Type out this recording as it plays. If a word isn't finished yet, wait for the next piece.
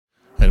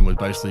and we're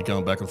basically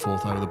going back and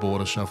forth over the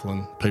border,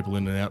 shuffling people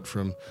in and out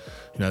from,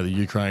 the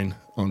Ukraine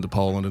onto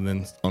Poland and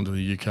then onto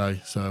the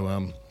UK.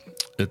 So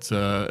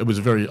it was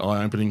a very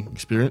eye-opening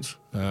experience.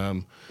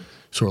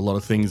 Saw a lot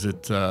of things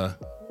that were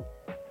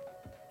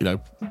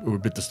a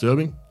bit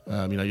disturbing.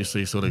 You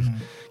see sort of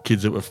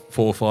kids that were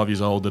 4 or 5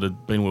 years old that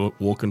had been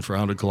walking for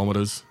 100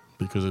 kilometres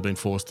because they'd been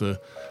forced to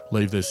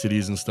leave their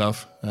cities and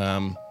stuff.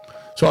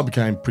 So I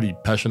became pretty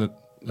passionate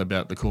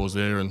about the cause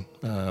there, and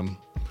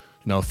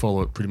I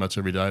follow it pretty much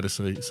every day to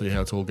see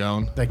how it's all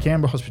going. The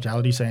Canberra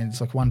hospitality scene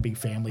is like one big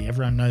family.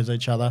 Everyone knows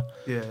each other.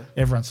 Yeah.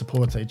 Everyone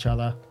supports each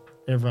other.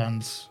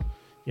 Everyone's,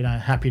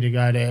 happy to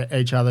go to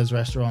each other's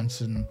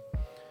restaurants and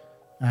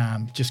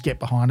just get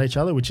behind each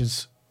other, which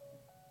is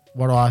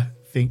what I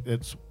think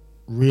that's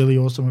really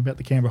awesome about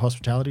the Canberra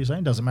hospitality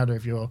scene. Doesn't matter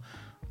if you're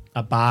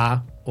a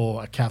bar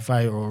or a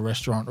cafe or a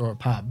restaurant or a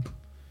pub.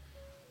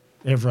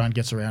 Everyone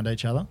gets around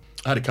each other.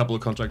 I had a couple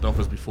of contract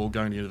offers before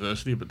going to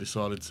university, but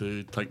decided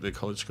to take the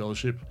college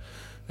scholarship.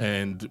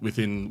 And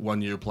within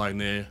 1 year of playing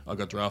there, I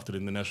got drafted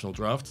in the national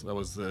draft. That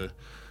was the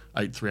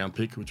 8th round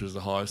pick, which was the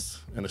highest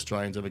an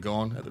Australian's ever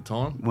gone at the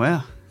time.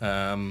 Wow.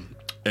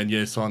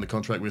 Signed the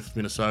contract with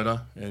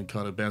Minnesota and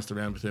kind of bounced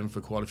around with them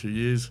for quite a few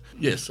years.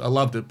 Yes, I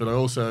loved it, but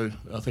I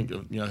think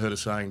heard a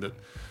saying that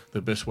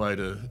the best way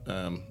to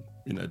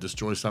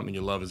destroy something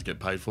you love is get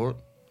paid for it.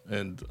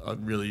 And I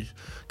really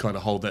kind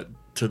of hold that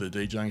to the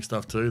DJing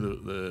stuff too,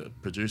 the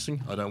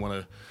producing. I don't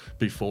want to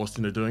be forced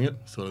into doing it.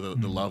 Sort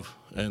of the love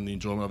and the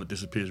enjoyment of it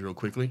disappears real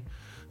quickly.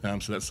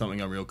 So that's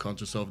something I'm real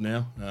conscious of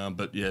now.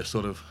 But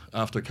sort of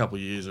after a couple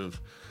of years of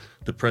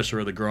the pressure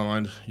of the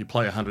grind, you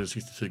play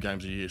 162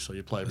 games a year, so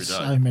you play every day.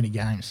 So many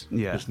games.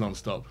 Yeah. It's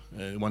non-stop,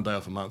 1 day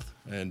off a month.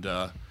 And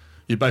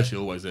you're basically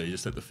always there. You're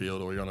just at the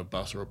field or you're on a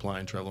bus or a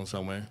plane travelling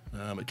somewhere.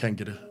 It can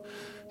get a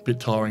bit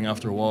tiring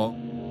after a while.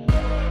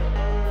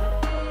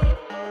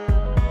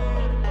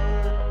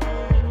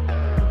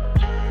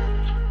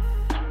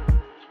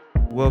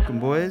 Welcome,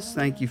 boys.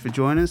 Thank you for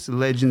joining us. The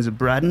legends of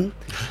Braddon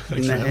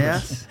in the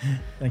house.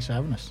 Thanks for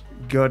having us.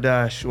 Got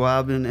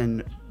Schwaben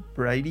and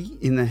Brady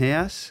in the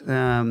house.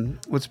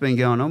 What's been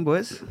going on,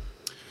 boys?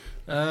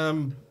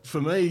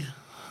 For me,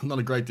 not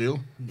a great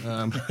deal.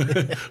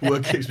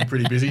 Work keeps me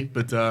pretty busy,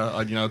 but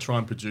I try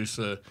and produce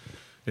a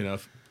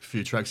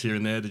few tracks here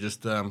and there to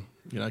just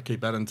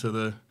keep adding to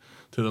the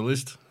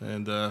list,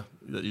 and that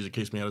usually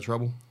keeps me out of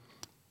trouble.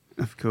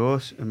 Of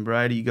course. And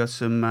Brady, you got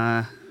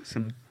some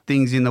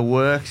things in the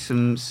works,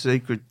 some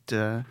secret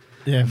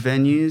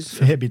venues.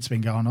 Fair bit's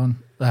been going on.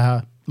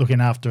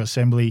 Looking after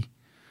Assembly,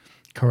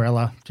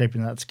 Corella,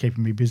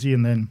 keeping me busy,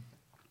 and then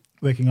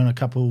working on a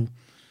couple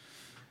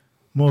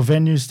more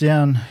venues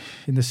down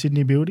in the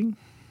Sydney building.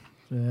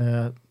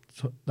 So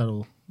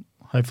that'll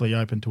hopefully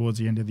open towards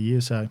the end of the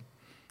year. So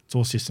it's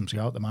all systems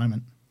go at the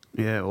moment.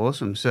 Yeah,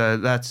 awesome. So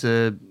that's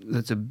a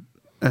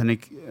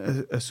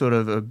sort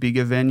of a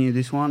bigger venue.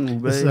 This one will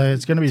be. So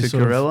it's going to be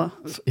sort Corella.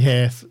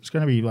 It's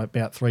going to be like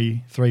about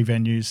three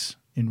venues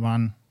in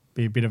one.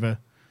 Be a bit of a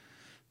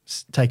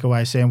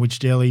takeaway sandwich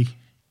deli,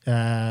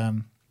 a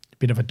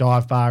bit of a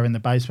dive bar in the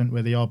basement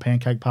where the old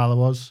pancake parlour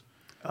was.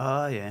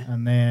 Oh yeah.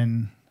 And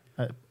then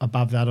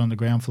above that on the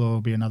ground floor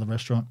will be another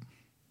restaurant.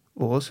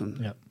 Awesome.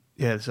 Yep.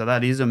 Yeah, so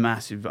that is a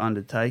massive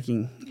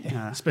undertaking,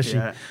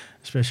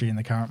 especially in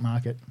the current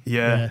market.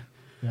 Yeah.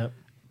 Yep.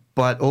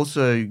 But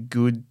also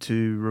good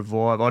to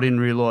revive. I didn't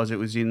realise it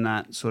was in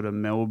that sort of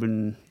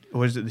Melbourne,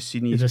 or is it the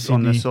Sydney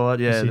on the side?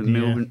 Yeah, the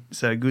Melbourne. Yeah.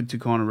 So good to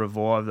kind of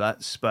revive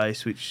that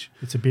space, which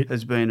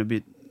has been a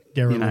bit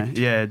derelict.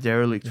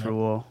 Derelict for a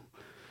while.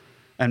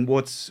 And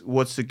what's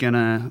it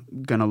gonna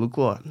look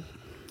like?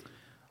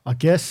 I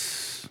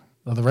guess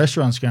the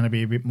restaurant's going to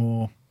be a bit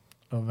more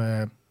of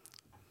a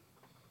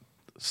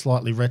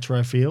slightly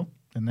retro feel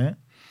in there.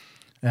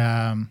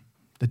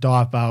 The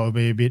dive bar will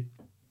be a bit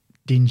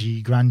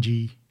dingy,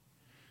 grungy,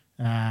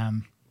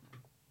 and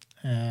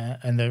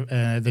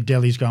the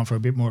deli's going for a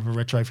bit more of a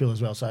retro feel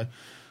as well. So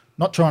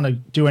not trying to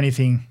do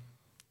anything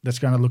that's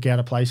going to look out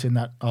of place in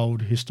that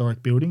old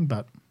historic building,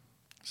 but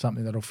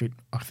something that'll fit,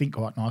 I think,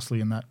 quite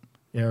nicely in that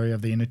area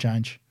of the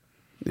interchange.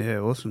 Yeah,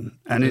 awesome.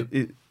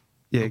 And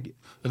And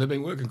they've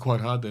been working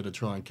quite hard there to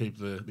try and keep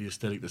the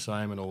aesthetic the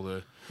same and all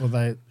the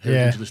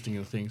heritage listing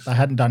and things. They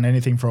hadn't done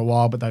anything for a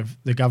while, but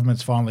the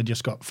government's finally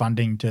just got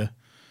funding to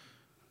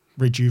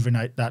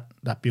rejuvenate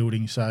that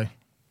building. So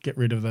get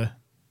rid of the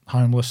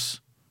homeless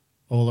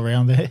all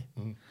around there,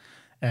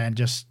 and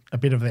just a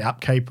bit of the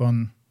upkeep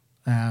on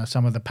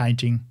some of the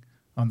painting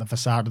on the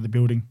facade of the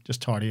building.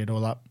 Just tidy it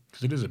all up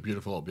because it is a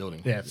beautiful old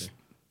building. Yeah, it's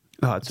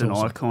an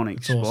awesome.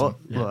 Iconic spot, awesome.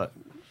 Yeah. like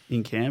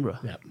in Canberra.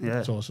 Yeah,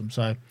 it's awesome.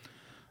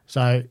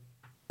 So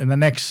in the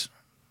next,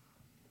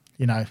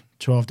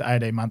 12 to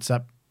 18 months,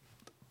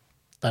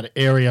 that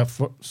area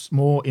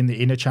more in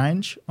the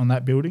interchange on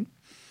that building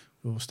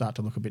will start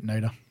to look a bit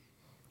neater.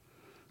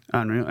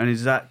 Unreal. And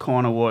is that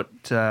kind of what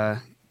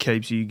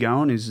keeps you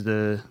going? Is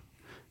the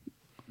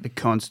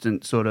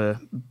constant sort of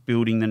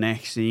building the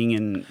next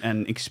thing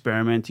and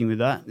experimenting with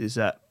that? Is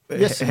that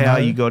how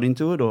you got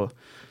into it, or?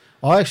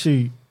 I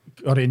actually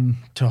got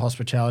into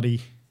hospitality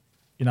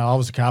I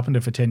was a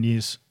carpenter for 10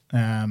 years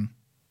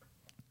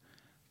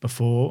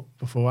before,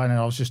 and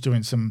I was just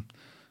doing some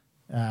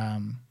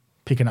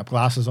picking up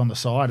glasses on the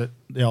side at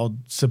the old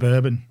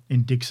Suburban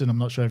in Dixon. I'm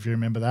not sure if you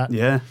remember that.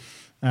 Yeah.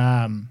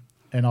 And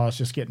I was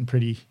just getting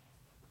pretty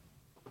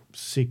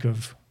sick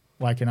of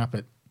waking up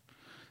at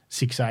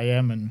 6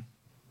 a.m. and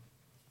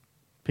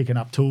picking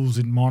up tools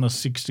in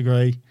 -6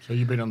 degree. So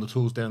you've been on the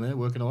tools down there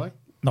working away?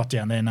 Not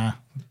down there, no. I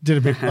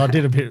did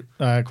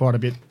quite a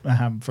bit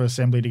for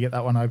assembly to get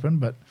that one open,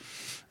 but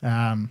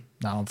no,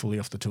 I'm fully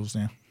off the tools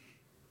now.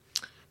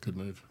 Good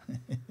move.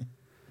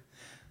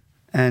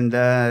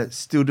 And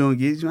still doing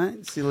gigs,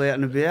 mate? Still out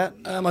and about?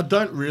 I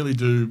don't really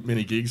do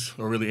many gigs,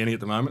 or really any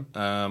at the moment.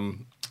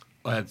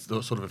 I had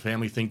sort of a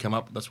family thing come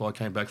up. That's why I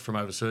came back from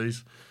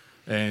overseas.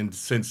 And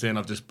since then,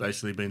 I've just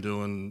basically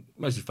been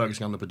mostly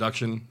focusing on the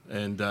production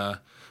and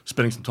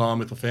spending some time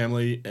with my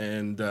family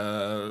and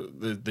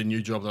the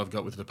new job that I've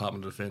got with the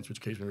Department of Defence,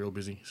 which keeps me real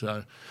busy.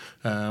 So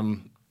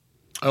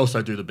I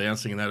also do the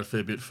bouncing and that a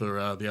fair bit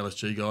for the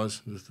LSG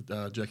guys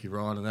with Jackie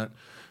Ryan and that.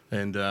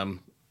 And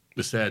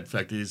the sad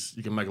fact is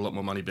you can make a lot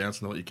more money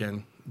bouncing than what you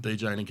can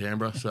DJing in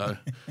Canberra. So,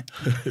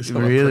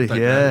 really,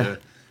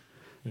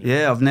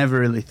 yeah. I've never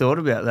really thought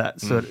about that.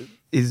 So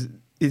is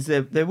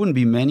there wouldn't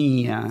be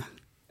many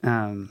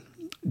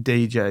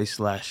DJ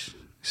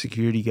 /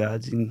 security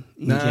guards in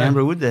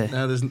Canberra, would there?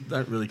 No,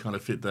 don't really kind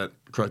of fit that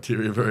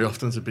criteria very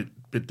often. It's a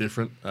bit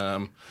different.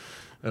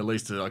 At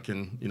least I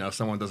can, if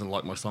someone doesn't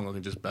like my song, I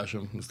can just bash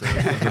them instead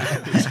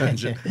of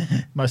change it.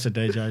 Most of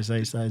DJs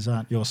these days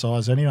aren't your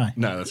size anyway.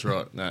 No, that's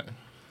right. No.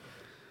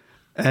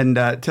 And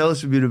tell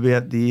us a bit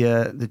about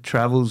the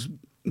travels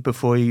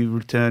before you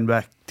return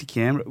back to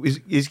Canberra.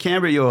 Is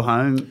Canberra your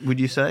home, would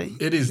you say?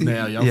 It is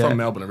now. Yeah, I'm from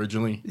Melbourne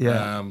originally.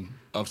 Yeah.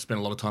 I've spent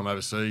a lot of time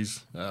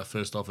overseas.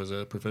 First off as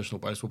a professional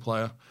baseball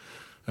player.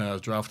 I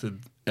was drafted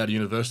out of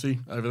university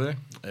over there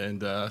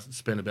and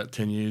spent about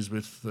 10 years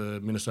with the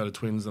Minnesota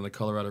Twins and the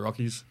Colorado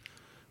Rockies.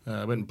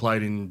 Went and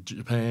played in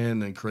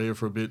Japan and Korea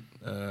for a bit.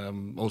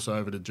 Also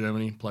over to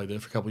Germany, played there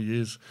for a couple of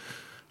years.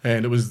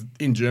 And it was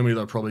in Germany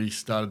that I probably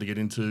started to get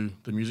into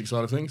the music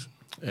side of things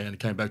and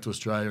came back to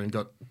Australia and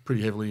got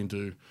pretty heavily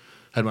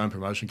had my own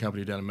promotion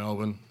company down in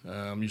Melbourne.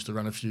 Used to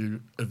run a few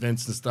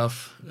events and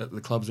stuff at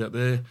the clubs out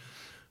there.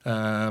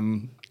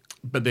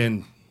 But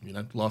then,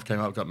 life came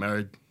up, got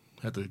married,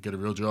 had to get a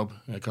real job.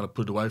 I kind of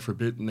put it away for a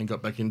bit and then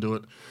got back into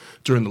it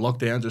during the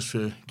lockdown just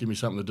to give me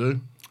something to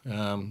do.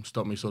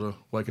 Stopped me sort of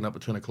waking up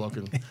at 10 o'clock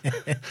and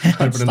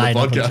opening the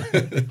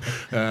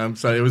vodka.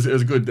 So it was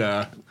a good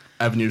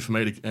avenue for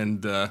me to,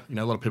 and a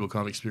lot of people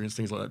kind of experience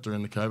things like that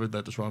during the COVID. They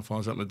had to try and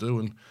find something to do,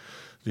 and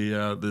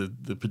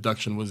the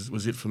production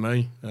was it for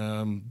me.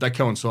 That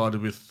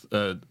coincided with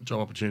a job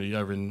opportunity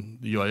over in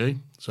the UAE,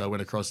 so I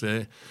went across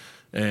there,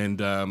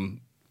 and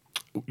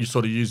you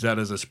sort of use that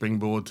as a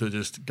springboard to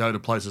just go to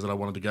places that I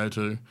wanted to go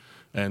to,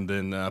 and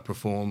then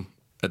perform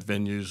at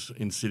venues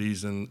in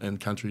cities and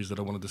countries that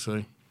I wanted to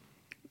see.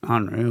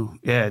 Unreal,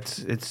 yeah.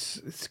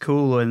 It's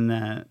cool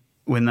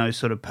when those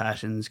sort of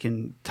passions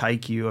can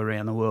take you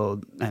around the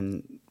world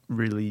and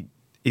really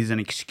is an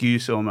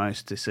excuse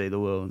almost to see the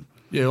world.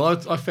 Yeah, well,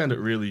 I found it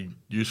really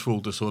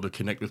useful to sort of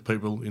connect with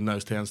people in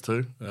those towns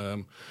too.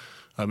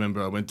 I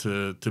remember I went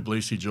to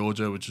Tbilisi,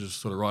 Georgia, which is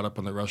sort of right up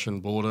on the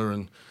Russian border,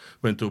 and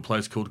went to a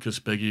place called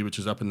Kaspegi, which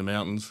is up in the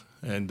mountains,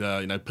 and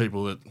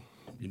people that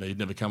you'd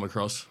never come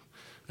across,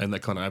 and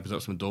that kind of opens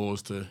up some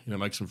doors to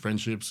make some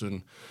friendships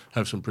and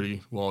have some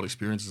pretty wild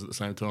experiences at the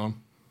same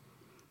time.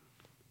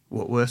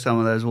 What were some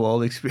of those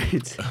wild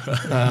experiences?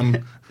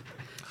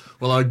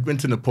 Well, I went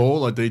to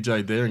Nepal. I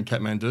DJ'd there in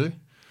Kathmandu,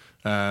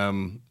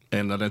 and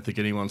I don't think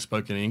anyone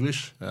spoke any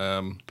English.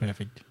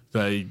 Perfect.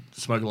 They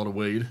smoke a lot of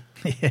weed.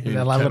 Yeah, they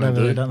love it over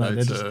there, don't they?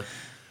 They're just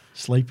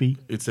sleepy.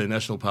 It's their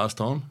national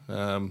pastime.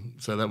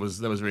 So that was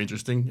very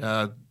interesting.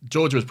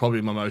 Georgia was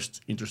probably my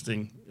most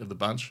interesting of the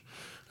bunch.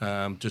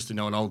 Just an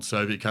old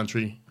Soviet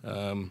country,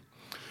 and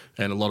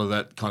a lot of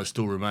that kind of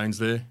still remains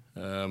there.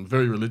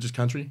 Very religious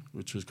country,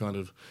 which was kind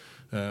of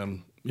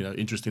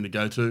interesting to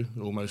go to.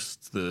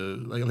 Almost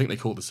I think they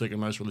call it the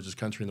second most religious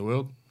country in the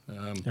world.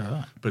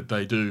 Right. But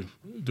they do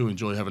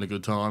enjoy having a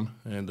good time,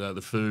 and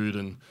the food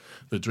and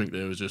the drink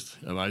there was just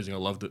amazing. I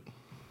loved it.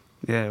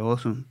 Yeah,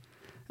 awesome.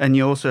 And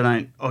you also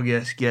don't, I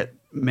guess, get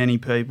many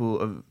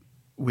people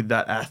with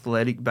that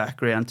athletic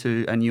background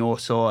too, and your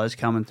size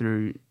coming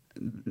through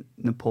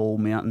Nepal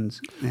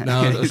mountains. No,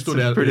 I stood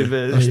out.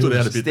 I stood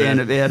out a bit there. Stand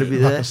out a bit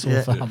there.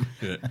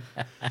 Yeah.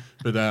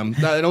 But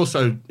and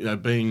also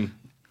being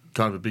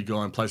kind of a big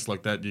guy in places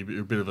like that,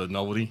 you're a bit of a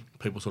novelty.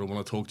 People sort of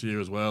want to talk to you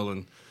as well,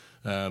 and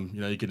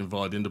you get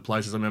invited into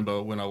places. I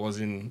remember when I was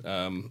in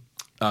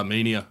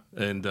Armenia,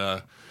 and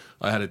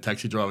I had a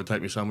taxi driver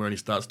take me somewhere, and he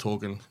starts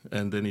talking,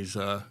 and then he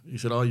said,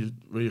 "Oh,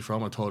 where are you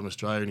from?" I told him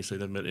Australia, and he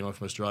said, "I've met anyone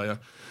from Australia."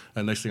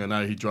 And next thing I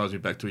know, he drives me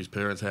back to his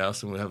parents'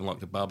 house, and we're having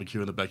like a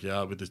barbecue in the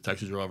backyard with this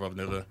taxi driver I've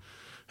never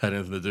had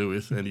anything to do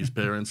with, and his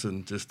parents,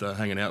 and just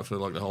hanging out for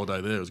like the whole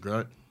day there. It was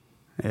great.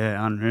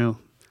 Yeah, unreal.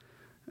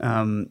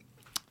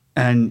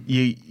 And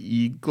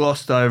you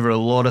glossed over a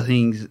lot of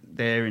things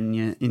there in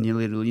your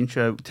little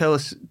intro. Take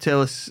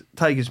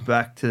us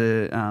back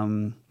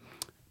to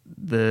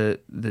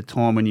the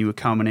time when you were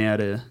coming out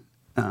of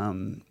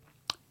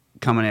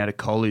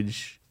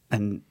college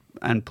and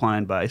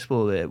playing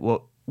baseball there.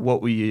 What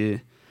were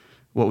you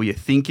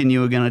thinking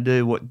you were going to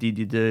do? What did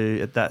you do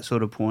at that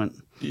sort of point?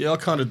 Yeah, I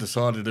kind of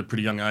decided at a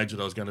pretty young age that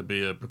I was going to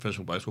be a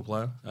professional baseball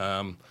player.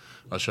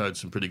 I showed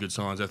some pretty good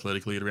signs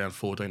athletically at around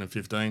 14 and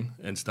 15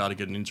 and started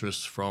getting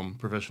interest from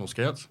professional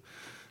scouts.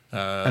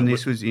 And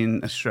this was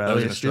in Australia? That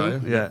was in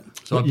Australia, yeah.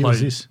 So what year was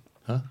this?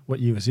 Huh? What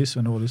year was this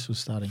when all this was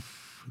starting?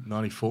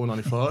 94,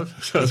 95,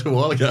 so it was a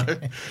while ago.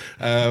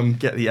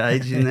 Get the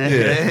age in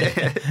there.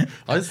 Yeah.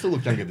 I still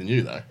look younger than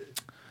you, though.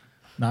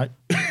 No.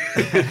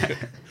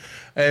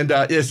 And,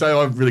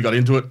 so I really got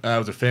into it. It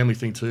was a family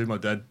thing too. My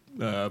dad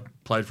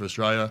played for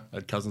Australia. I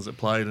had cousins that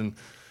played, and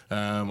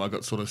I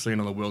got sort of seen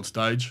on the world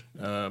stage.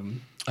 I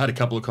had a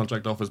couple of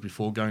contract offers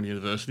before going to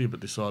university, but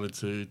decided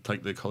to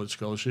take the college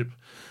scholarship.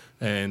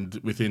 And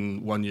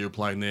within 1 year of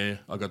playing there,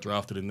 I got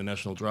drafted in the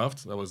national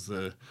draft. That was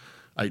the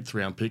 8th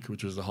round pick,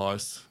 which was the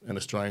highest an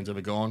Australian's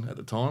ever gone at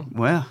the time.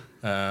 Wow.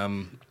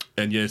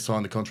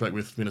 Signed the contract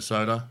with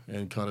Minnesota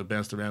and kind of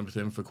bounced around with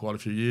them for quite a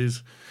few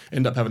years.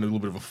 Ended up having a little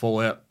bit of a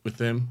fallout with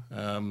them,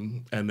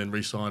 and then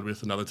re-signed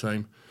with another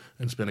team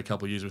and spent a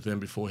couple of years with them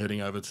before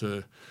heading over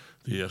to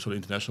the sort of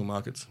international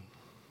markets.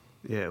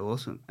 Yeah,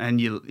 awesome. And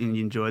you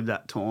enjoyed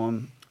that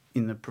time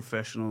in the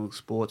professional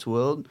sports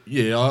world?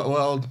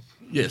 Yeah,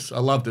 yes, I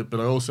loved it, but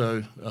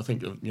I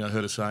think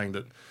heard a saying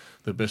that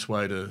the best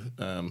way to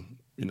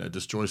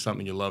destroy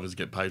something you love is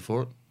get paid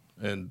for it.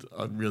 And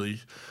I really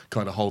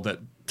kind of hold that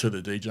to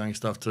the DJing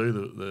stuff too,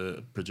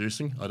 the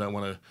producing. I don't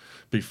want to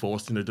be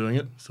forced into doing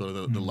it. Sort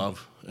of the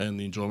love and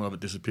the enjoyment of it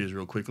disappears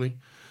real quickly.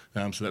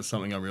 So that's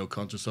something I'm real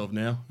conscious of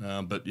now.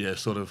 But yeah,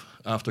 sort of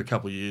after a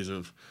couple of years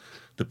of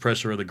the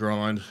pressure of the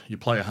grind, you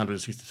play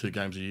 162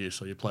 games a year,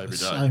 so you play every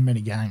day. So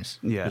many games.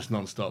 Yeah. It's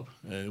non-stop,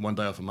 1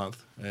 day off a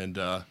month. And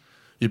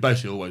you're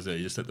basically always there.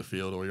 You're just at the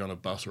field or you're on a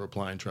bus or a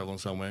plane travelling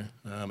somewhere.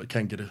 It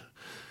can get a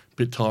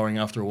bit tiring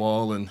after a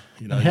while, and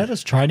And how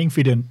does training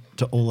fit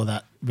into all of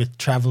that with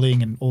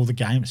travelling and all the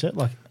games?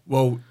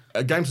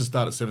 Games would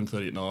start at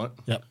 7:30 at night.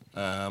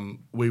 Yep.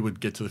 We would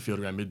get to the field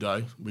around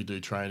midday. We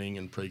do training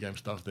and pre-game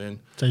stuff then.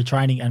 So you're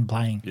training and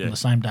playing on the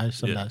same day,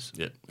 some days.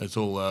 Yeah, it's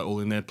all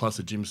in there, plus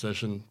a gym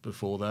session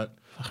before that.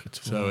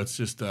 So it's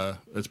just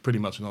it's pretty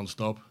much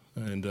non-stop.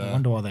 And I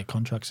wonder why their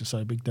contracts are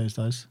so big these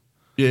days.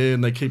 Yeah,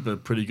 and they keep a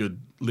pretty good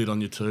lid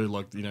on you too.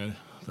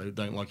 They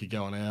don't like you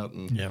going out.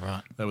 And yeah,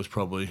 right. That was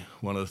probably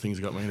one of the things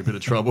that got me in a bit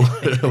of trouble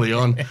early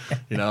on.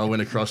 I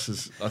went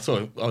across I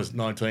was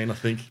 19, I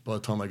think, by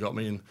the time they got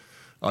me, and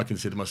I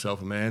consider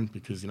myself a man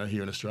because,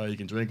 here in Australia you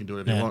can drink and do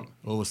whatever you want.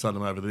 All of a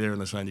sudden I'm over there and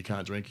they're saying you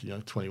can't drink,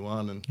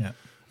 21, and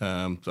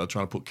so they're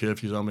trying to put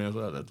curfews on me. I was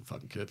like, I had the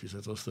fucking curfew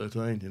since I was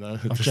 13,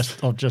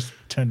 I've just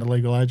turned the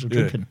legal age of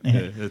drinking.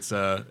 Yeah, it's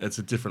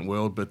a different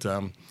world, but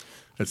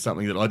it's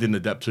something that I didn't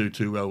adapt to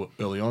too well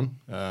early on,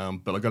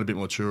 but I got a bit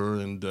more mature,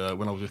 and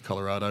when I was with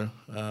Colorado,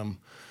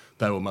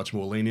 they were much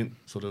more lenient,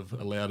 sort of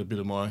allowed a bit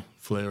of my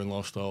flair and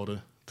lifestyle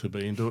to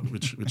be into it,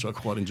 which I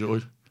quite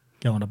enjoyed.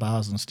 Going to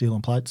bars and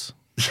stealing plates?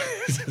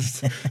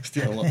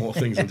 Stealing a lot more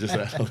things than just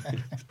that.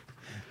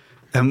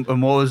 And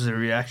what was the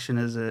reaction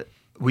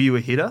were you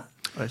a hitter?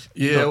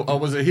 Yeah, I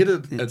was a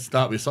hitter at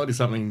start with, so I did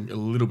something a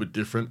little bit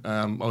different.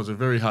 I was a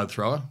very hard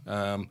thrower,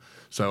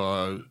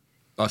 so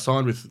I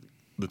signed with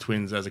the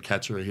Twins as a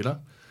catcher, a hitter,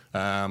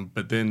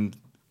 but then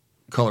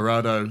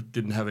Colorado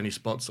didn't have any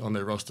spots on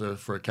their roster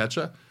for a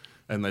catcher,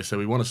 and they said,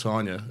 we want to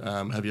sign you.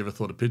 Have you ever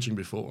thought of pitching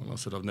before? And I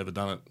said, I've never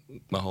done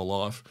it my whole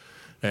life.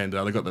 And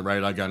they got the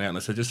radar going out, and they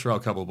said, just throw a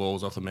couple of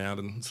balls off the mound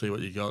and see what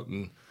you got.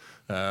 And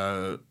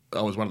I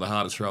was one of the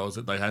hardest throwers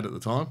that they had at the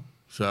time,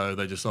 so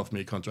they just offered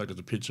me a contract as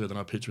a pitcher. Then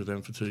I pitched with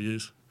them for 2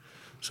 years.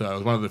 So I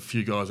was one of the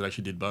few guys that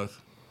actually did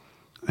both.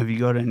 Have you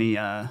got any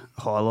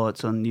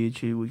highlights on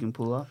YouTube we can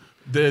pull up?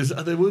 There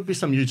would be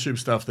some YouTube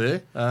stuff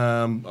there.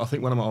 I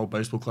think one of my old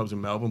baseball clubs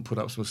in Melbourne put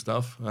up some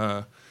stuff.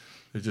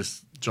 It's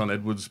just John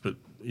Edwards, but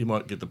you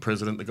might get the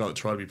president, the guy that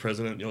tried to be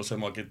president. You also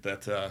might get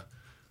that,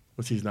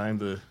 what's his name,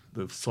 the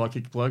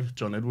psychic bloke,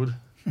 John Edward.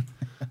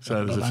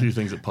 So there's a few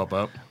things that pop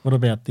up. What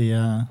about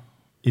the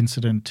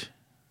incident?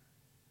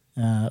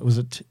 Was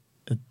it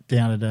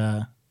down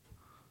at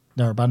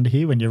Narrabundah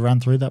here when you run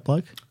through that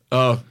bloke?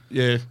 Oh,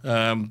 yeah.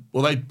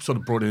 Well, they sort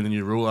of brought in a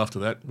new rule after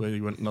that where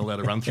you weren't allowed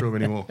to run through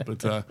them anymore.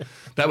 But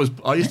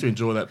I used to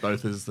enjoy that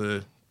both as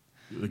the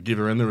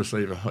giver and the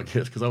receiver, I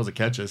guess, because I was a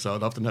catcher, so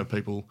I'd often have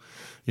people,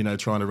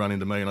 trying to run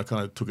into me, and I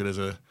kind of took it as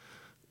a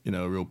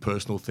real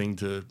personal thing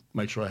to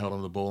make sure I held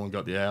on the ball and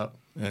got the out.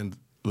 And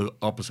the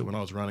opposite when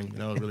I was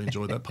running, I really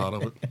enjoyed that part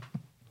of it.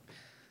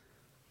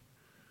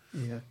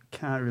 Yeah,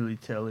 can't really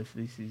tell if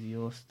this is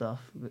your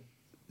stuff, but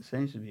it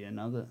seems to be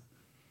another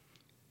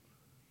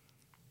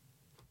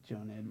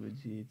John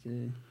Edwards here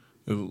too.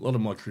 A lot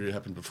of my career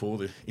happened before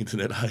the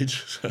internet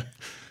age. So,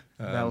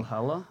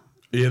 Valhalla?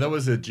 Yeah, that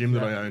was a gym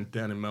that I owned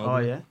down in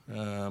Melbourne.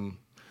 Oh,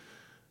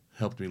 yeah?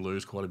 helped me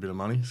lose quite a bit of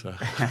money. So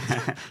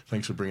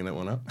thanks for bringing that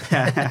one up.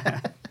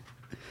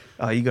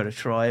 Oh, you got to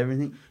try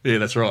everything? Yeah,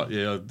 that's right.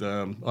 Yeah,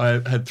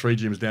 I had 3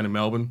 gyms down in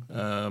Melbourne.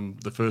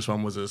 The first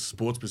one was a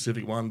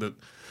sports-specific one that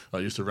I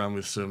used to run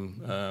with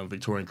some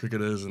Victorian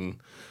cricketers and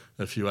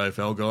a few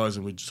AFL guys,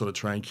 and we'd sort of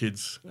train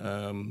kids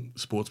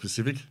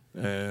sports-specific.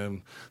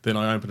 Then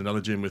I opened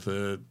another gym with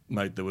a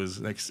mate that was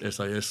an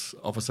ex-SAS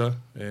officer,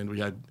 and we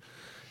had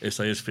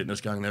SAS fitness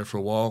going there for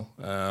a while.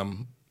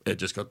 It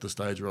just got to the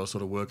stage where I was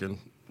sort of working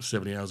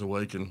 70 hours a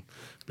week and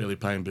barely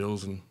paying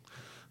bills, and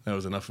that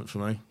was enough for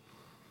me.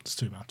 It's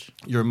too much.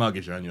 You're a mug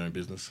if you own your own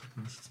business.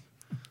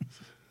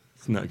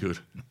 It's not good.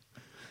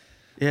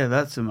 Yeah,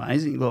 that's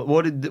amazing. What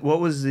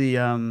was the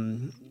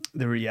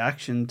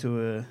reaction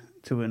to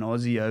an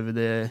Aussie over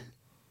there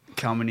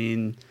coming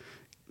in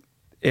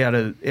out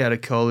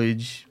of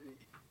college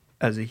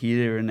as a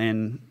hitter and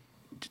then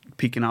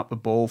picking up the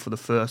ball for the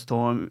first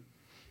time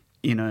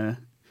in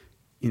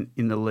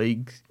the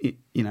league?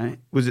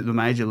 Was it the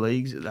major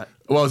leagues? Well,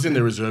 I was in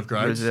the reserve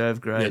grades. Yeah,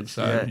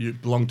 so you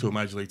belong to a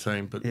major league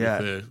team, but with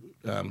their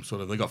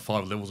they got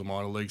 5 levels of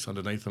minor leagues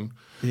underneath them.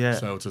 Yeah.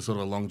 So it's a sort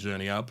of a long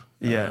journey up.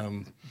 Yeah.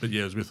 But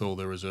yeah, it was with all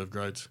their reserve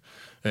grades.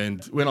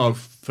 And when I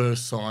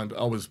first signed,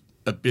 I was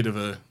a bit of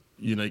a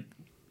unique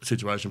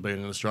situation being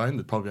an Australian.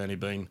 There'd probably only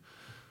been,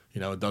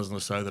 a dozen or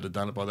so that had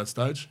done it by that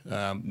stage.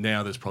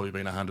 Now there's probably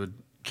been 100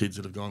 kids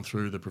that have gone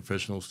through the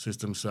professional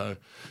system, so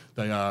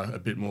they are a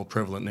bit more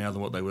prevalent now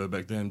than what they were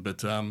back then.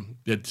 But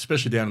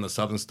especially down in the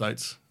southern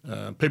states,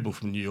 people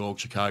from New York,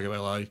 Chicago,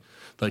 LA,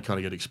 they kind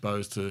of get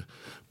exposed to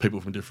people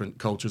from different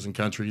cultures and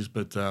countries.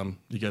 But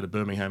you go to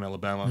Birmingham,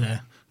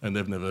 Alabama, and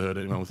they've never heard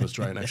anyone with an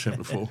Australian accent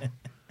before.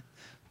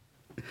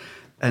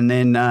 And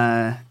then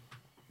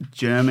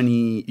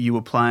Germany, you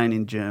were playing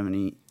in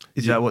Germany.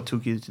 Is that what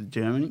took you to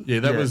Germany? Yeah,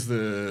 that was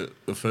the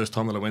first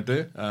time that I went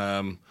there.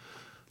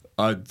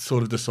 I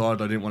sort of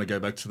decided I didn't want to go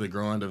back to the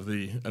grind of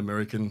the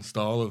American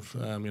style of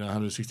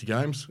 160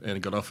 games,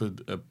 and got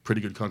offered a pretty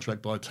good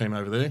contract by a team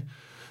over there.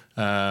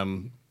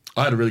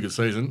 I had a really good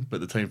season, but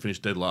the team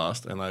finished dead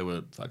last, and they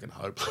were fucking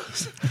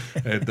hopeless.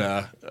 And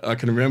I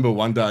can remember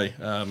one day,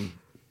 I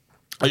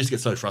used to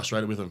get so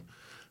frustrated with them,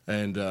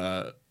 and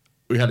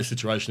we had a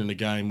situation in the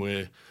game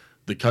where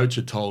the coach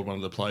had told one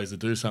of the players to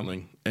do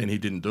something, and he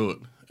didn't do it.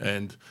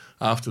 And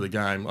after the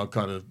game,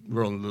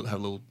 we're all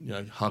have a little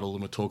huddle,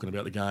 and we're talking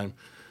about the game.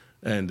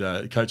 And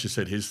the coach has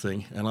said his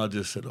thing, and I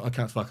just said, I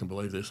can't fucking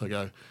believe this. I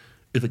go,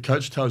 if a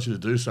coach tells you to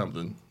do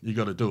something, you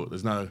got to do it.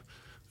 There's no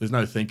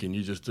thinking.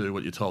 You just do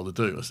what you're told to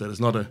do. I said,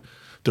 it's not a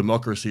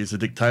democracy, it's a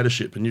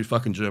dictatorship, and you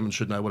fucking Germans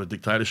should know what a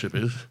dictatorship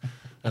is.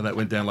 And that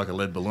went down like a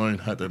lead balloon.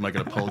 Had to make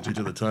an apology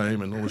to the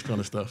team and all this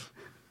kind of stuff.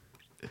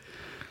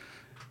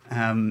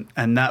 And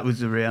that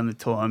was around the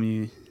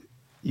time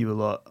you were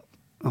like,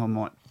 I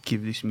might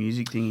give this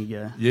music thing a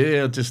go.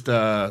 Yeah, just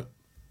I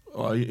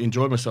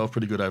enjoyed myself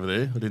pretty good over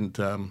there. I didn't.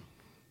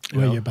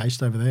 Where are you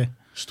based over there?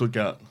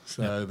 Stuttgart,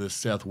 so the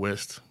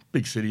southwest,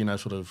 big city,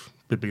 sort of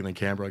a bit bigger than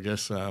Canberra, I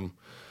guess.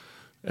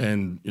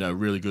 And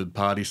really good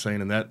party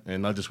scene and that.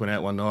 And I just went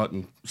out one night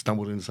and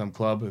stumbled into some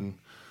club and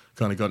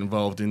kind of got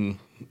involved in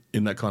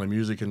that kind of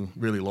music and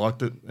really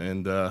liked it,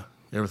 and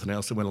everything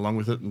else that went along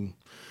with it. And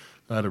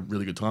I had a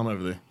really good time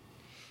over there.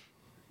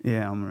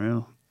 Yeah,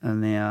 unreal.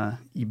 And now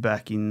you're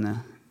back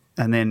in,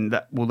 and then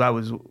that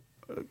was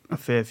a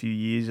fair few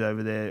years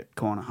over there,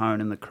 kind of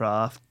honing the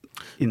craft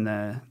in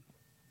the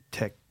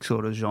tech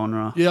sort of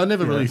genre. Yeah, I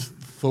never really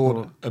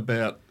thought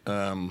about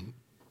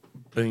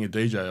being a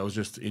DJ. I was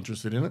just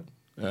interested in it,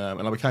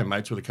 and I became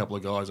mates with a couple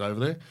of guys over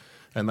there,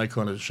 and they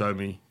kind of showed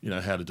me,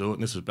 how to do it.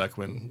 And this was back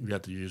when we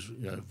had to use,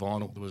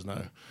 vinyl. There was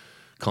no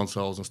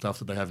consoles and stuff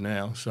that they have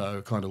now, so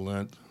I kind of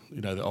learnt,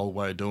 the old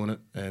way of doing it,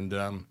 and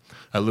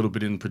a little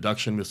bit in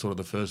production with sort of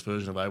the first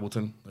version of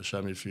Ableton. They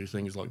showed me a few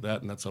things like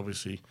that, and that's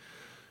obviously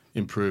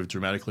improved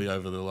dramatically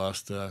over the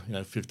last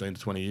 15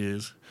 to 20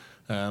 years.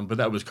 But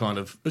that was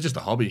it was just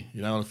a hobby,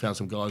 I found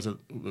some guys that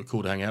were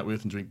cool to hang out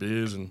with and drink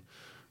beers, and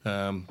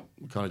kind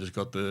of just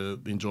got the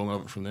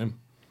enjoyment of it from them.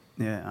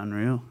 Yeah,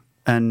 unreal.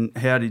 And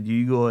how did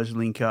you guys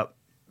link up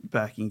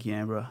back in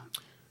Canberra?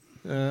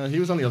 He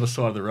was on the other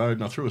side of the road,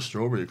 and I threw a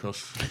strawberry across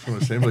from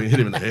assembly and hit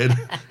him in the head.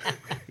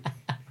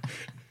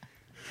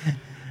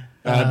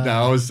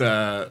 I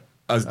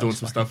was doing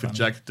some stuff with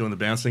Jack, doing the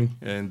bouncing,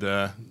 and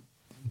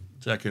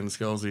Jack and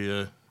Scholes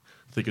are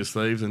thick as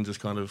thieves, and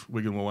just kind of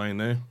wiggling my way in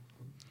there.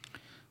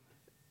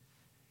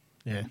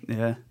 Yeah.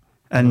 Yeah.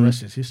 And the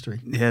rest is history.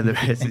 Yeah, the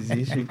rest is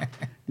history.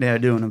 Now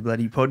doing a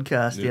bloody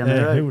podcast down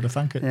the road. Who would have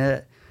thunk it?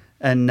 Yeah.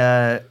 And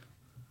I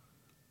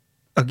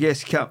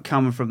guess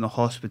coming from the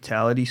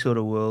hospitality sort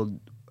of world,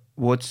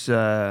 what's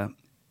and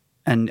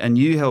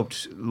you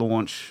helped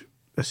launch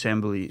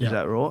Assembly, is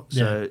that right?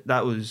 Yeah. So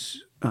that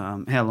was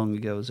how long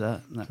ago was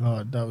that?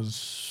 God, that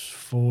was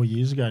 4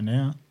 years ago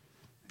now.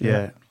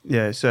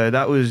 Yeah. So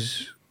that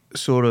was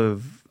sort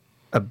of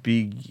a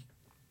big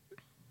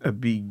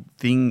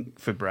thing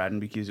for Braddon,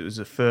 because it was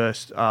the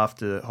first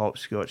after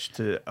Hopscotch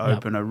to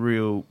open a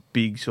real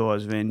big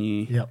size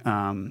venue. Yep.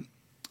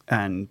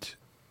 And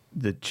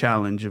the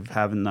challenge of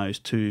having those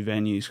two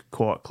venues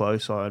quite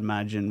close, I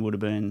imagine, would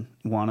have been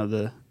one of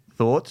the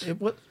thoughts. It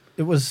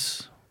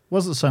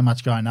wasn't so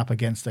much going up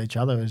against each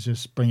other. It was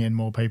just bringing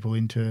more people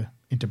into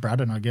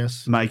Braddon, I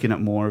guess. Making it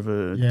more of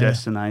a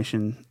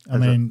destination. I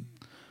mean,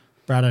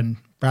 Braddon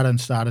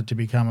started to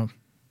become a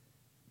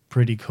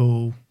pretty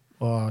cool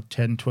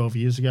 10, 12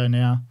 years ago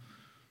now.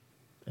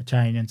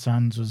 Italian &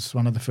 Sons was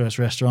one of the first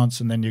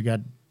restaurants, and then you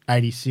got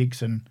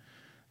 86, and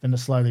then it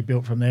slowly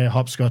built from there.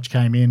 Hopscotch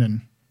came in,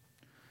 and,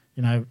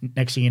 you know,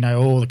 next thing you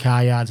know, all the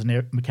car yards and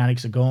the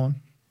mechanics are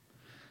gone.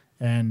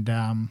 And,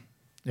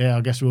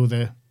 I guess we were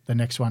the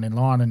next one in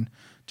line, and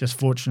just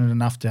fortunate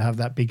enough to have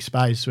that big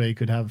space where you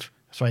could have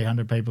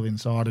 300 people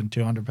inside and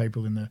 200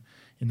 people in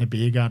the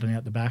beer garden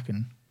out the back,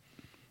 and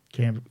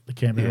the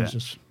Canberrans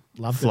just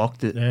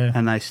flocked it,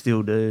 and they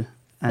still do.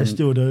 They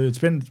still do. It's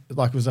been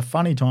it was a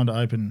funny time to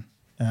open,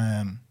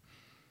 a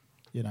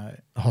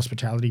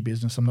hospitality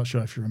business. I'm not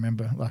sure if you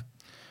remember. Like,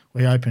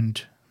 we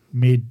opened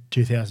mid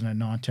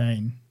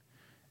 2019,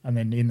 and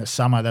then in the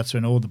summer, that's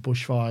when all the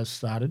bushfires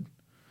started,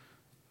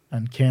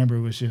 and Canberra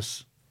was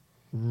just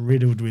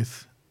riddled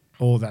with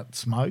all that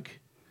smoke.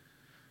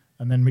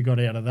 And then we got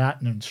out of that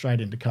and then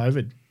straight into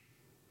COVID.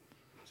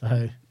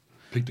 So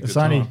it's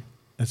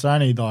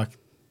only like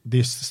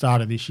this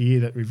start of this year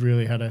that we've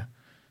really had a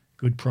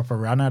good proper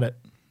run at it.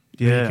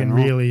 Yeah, you can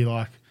really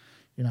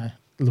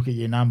look at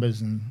your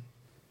numbers and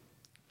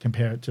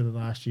compare it to the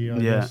last year. I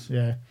guess.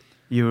 Yeah.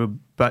 You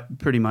were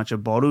pretty much a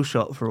bottle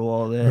shop for a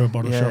while there. We were a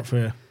bottle shop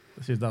that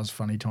was a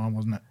funny time,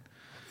 wasn't it?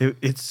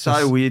 It's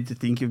so weird to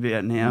think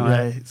about now.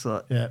 Yeah. Eh? It's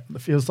like it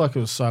feels like it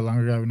was so long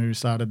ago when we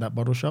started that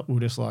bottle shop. We were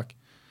just like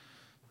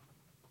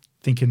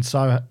thinking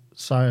so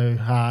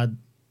hard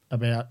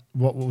about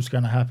what was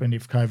going to happen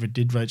if COVID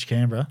did reach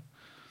Canberra,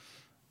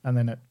 and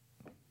then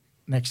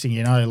next thing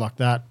you know, like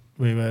that,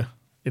 we were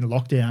in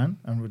lockdown,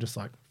 and we were just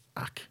like,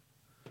 fuck.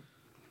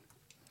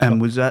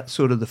 And was that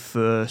sort of the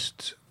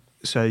first?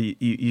 So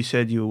you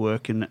said you were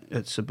working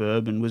at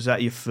Suburban. Was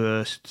that your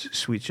first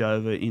switch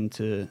over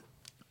into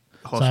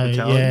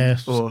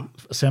hospitality? So, yeah,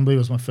 Assembly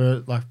was my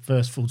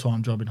first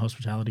full-time job in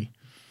hospitality.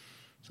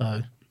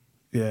 So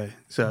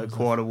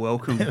quite a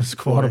welcome. It was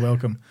quite a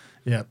welcome,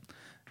 yeah.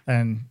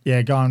 And,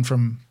 going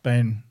from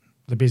being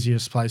the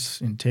busiest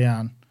place in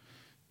town,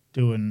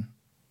 doing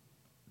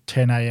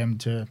 10 a.m.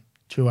 to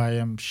 2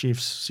 a.m.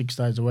 shifts 6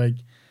 days a week,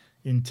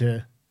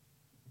 into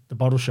the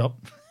bottle shop.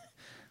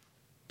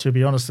 To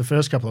be honest, the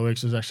first couple of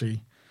weeks was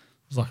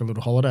like a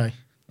little holiday.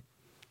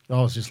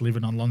 I was just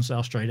living on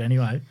Lonsdale Street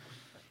anyway.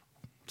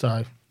 So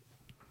it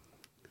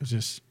was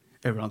just...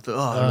 Everyone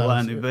thought, it'll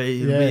only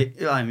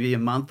be a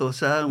month or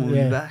so and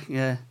we'll be back.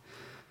 Yeah.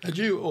 Had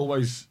you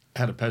always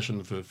had a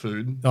passion for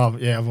food? Oh,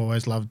 yeah, I've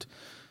always loved...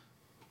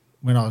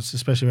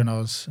 especially when I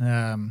was,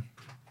 growing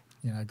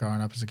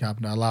up as a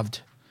carpenter, I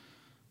loved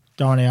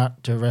going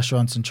out to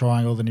restaurants and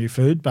trying all the new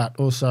food, but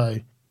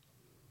also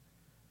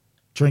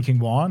drinking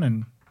wine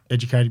and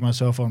educating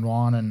myself on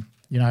wine. And,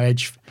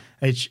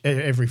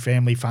 every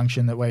family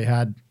function that we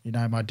had,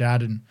 my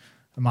dad and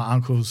my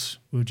uncles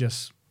would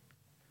just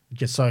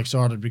get so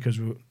excited because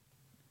we would,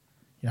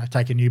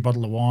 take a new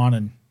bottle of wine,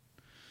 and,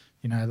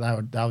 they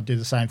would do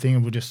the same thing,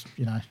 and we're just,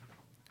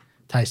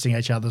 tasting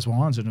each other's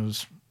wines. And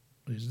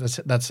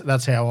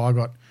that's how I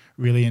got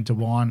really into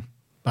wine.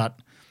 But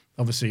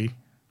obviously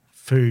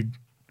food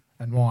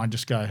and wine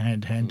just go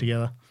hand to hand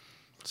together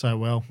so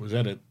well. Was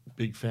that a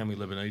big family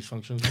Lebanese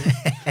function?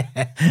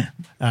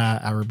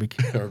 Arabic.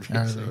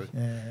 Sorry.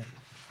 Yeah.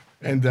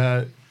 And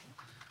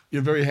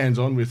you're very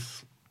hands-on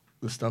with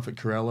the stuff at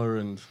Corella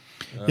and...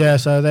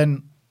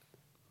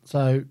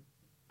 So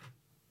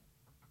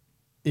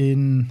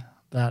in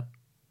that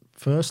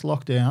first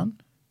lockdown,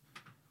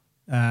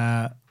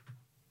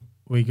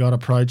 we got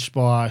approached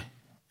by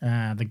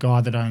the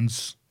guy that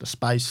owns the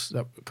space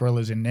that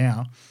Corella's in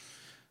now,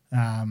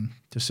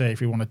 to see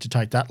if we wanted to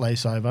take that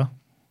lease over.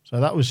 So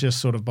that was just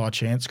sort of by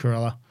chance,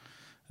 Corella.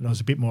 And it was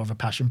a bit more of a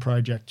passion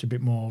project, a bit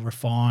more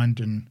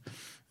refined and,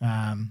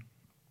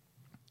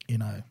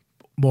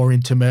 more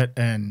intimate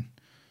and,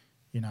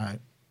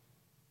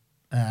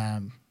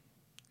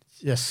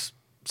 just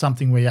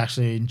something we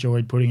actually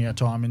enjoyed putting our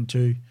time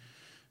into.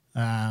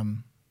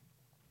 And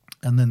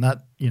then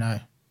that,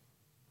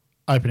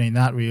 opening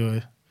that, we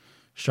were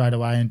straight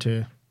away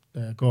into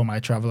the Gourmet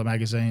Traveller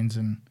magazines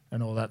and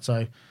all that.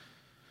 So,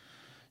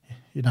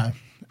 it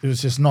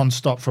was just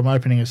non-stop from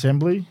opening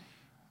Assembly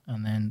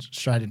and then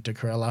straight into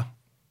Corella.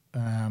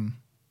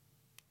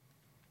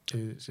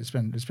 It's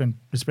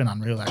been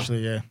unreal,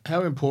 actually. Yeah.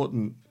 How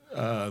important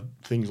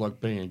things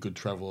like being a good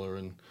traveller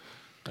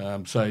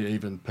and say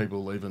even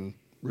people leaving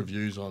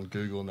reviews on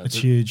Google and that? It's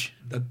huge.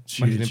 That's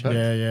huge. An impact?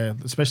 Yeah.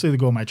 Especially the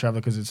Gourmet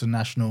Traveller, because it's a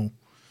national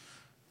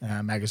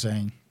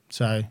magazine.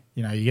 So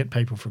you get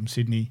people from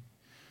Sydney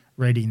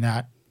reading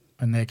that,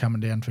 and they're coming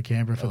down for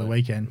Canberra for the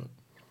weekend.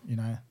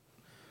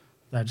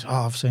 They just,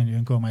 I've seen you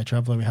in Gourmet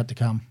Traveller. We had to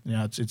come.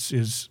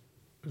 It's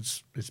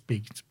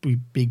big. It's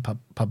big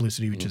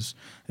publicity, which is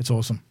it's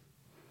awesome.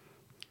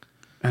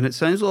 And it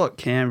seems like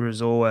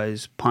Canberra's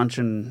always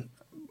punching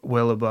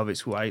well above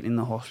its weight in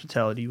the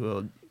hospitality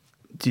world.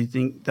 Do you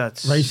think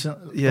that's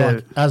recent? Yeah,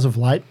 like, as of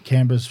late,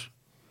 Canberra's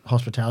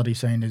hospitality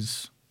scene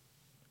is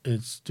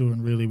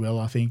doing really well,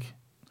 I think.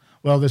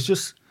 Well,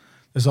 there's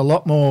a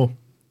lot more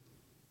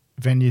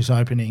venues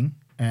opening,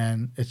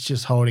 and it's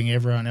just holding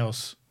everyone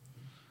else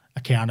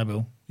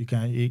accountable.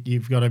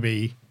 You've got to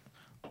be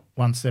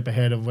one step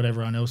ahead of what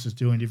everyone else is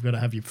doing. You've got to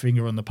have your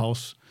finger on the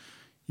pulse.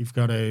 You've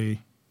got to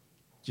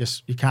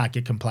you can't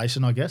get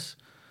complacent, I guess.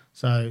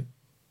 So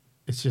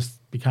it's just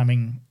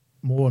becoming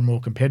more and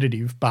more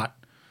competitive, but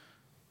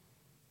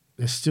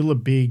there's still a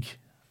big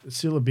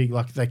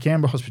like the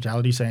Canberra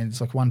hospitality scene.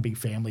 It's like one big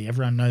family.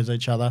 Everyone knows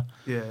each other.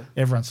 Yeah.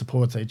 Everyone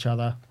supports each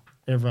other.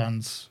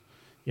 Everyone's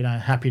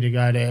happy to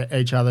go to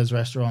each other's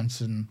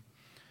restaurants and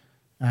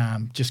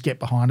just get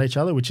behind each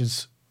other, which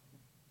is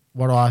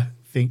what I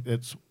think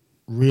that's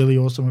really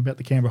awesome about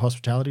the Canberra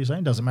hospitality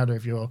scene. Doesn't matter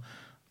if you're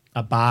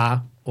a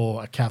bar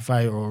or a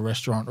cafe or a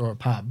restaurant or a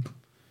pub.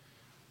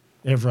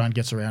 Everyone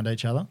gets around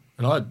each other.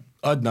 And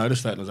I'd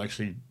noticed that and was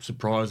actually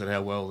surprised at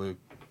how well the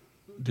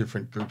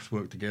different groups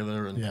work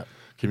together and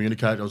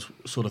communicate. I was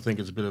sort of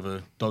thinking it's a bit of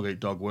a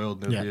dog-eat-dog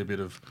world and there'd be a bit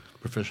of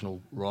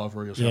professional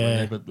rivalry or something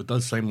there, but it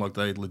does seem like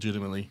they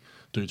legitimately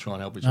do try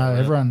and help each other.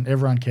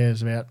 Everyone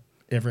cares about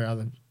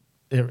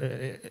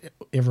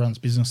everyone's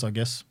business, I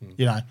guess.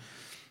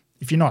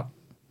 If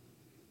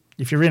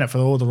you're in it for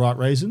all the right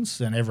reasons,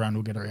 then everyone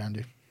will get around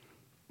you.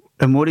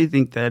 And what do you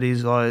think that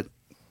is?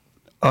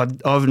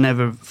 I've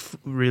never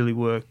really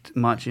worked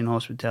much in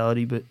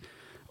hospitality, but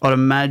I'd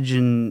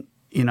imagine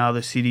in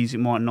other cities it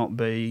might not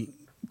be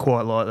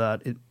quite like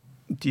that.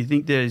 Do you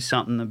think there's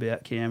something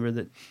about Canberra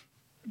that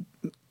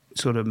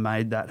sort of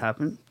made that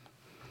happen?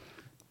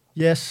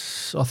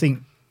 Yes, I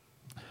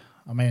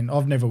mean,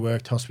 I've never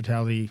worked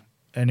hospitality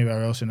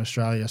anywhere else in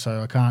Australia,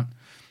 so I can't.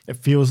 It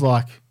feels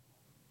like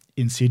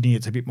in Sydney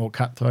it's a bit more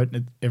cutthroat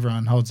and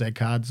everyone holds their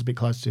cards a bit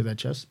closer to their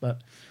chest.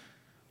 But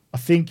I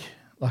think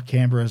like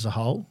Canberra as a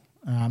whole,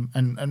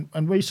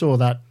 and we saw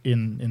that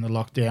in the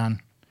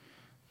lockdown,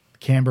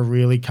 Canberra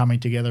really coming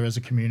together as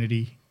a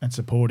community and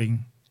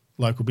supporting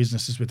local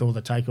businesses with all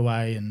the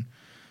takeaway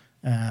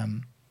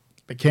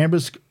but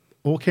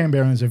all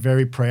Canberrans are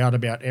very proud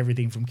about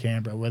everything from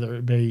Canberra, whether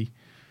it be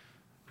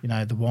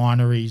the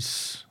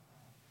wineries,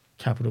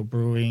 Capital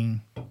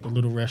Brewing, the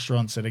little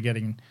restaurants that are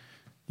getting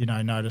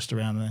noticed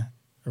around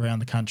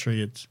the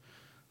country.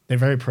 They're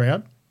very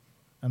proud,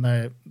 and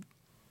they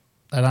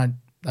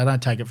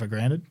don't take it for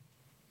granted.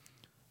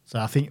 So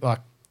I think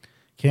like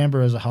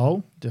Canberra as a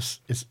whole,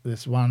 just it's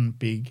this one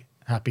big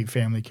happy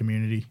family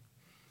community.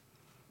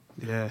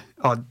 Yeah,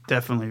 I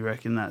definitely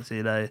reckon that's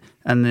it.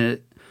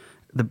 And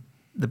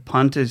the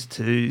punters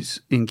too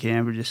in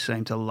Canberra just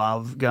seem to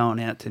love going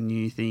out to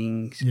new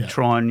things,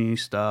 trying new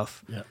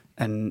stuff,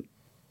 and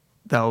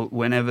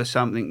whenever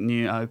something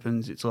new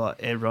opens, it's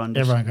like everyone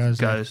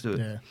goes to it.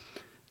 Yeah.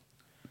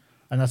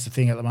 And that's the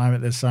thing at the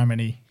moment. There's so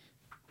many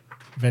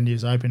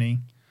venues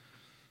opening.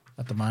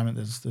 At the moment,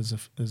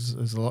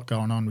 there's a lot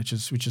going on, which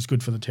is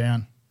good for the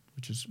town.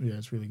 It's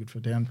really good for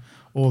the town.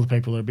 All the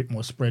people are a bit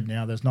more spread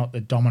now. There's not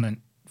the dominant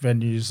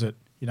venues that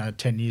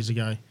 10 years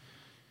ago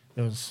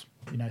there was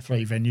 3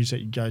 venues that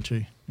you'd go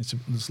to.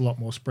 There's a lot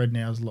more spread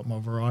now. There's a lot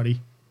more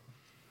variety.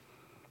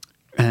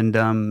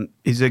 And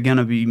is there going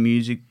to be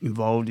music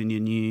involved in your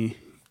new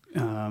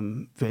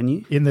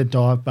venue? In the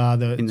dive bar,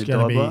 it's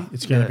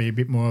going to be a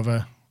bit more of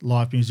a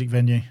live music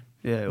venue.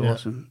 Yeah,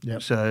 awesome.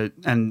 Yep. So,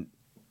 and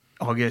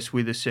I guess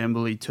with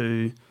Assembly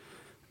too,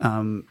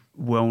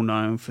 well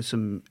known for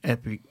some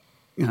epic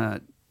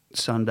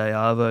Sunday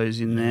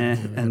arvos in there,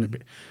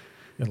 and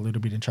got a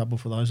little bit in trouble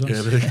for those ones.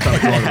 Yeah, they're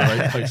kind of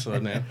like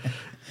now.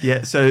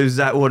 Yeah, so is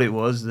that what it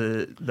was?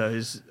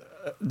 Those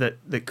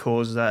that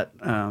caused that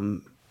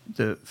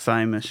the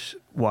famous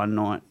one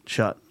night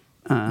shut?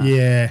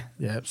 Yeah.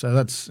 So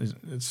there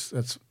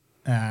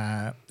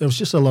was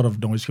just a lot of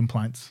noise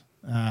complaints.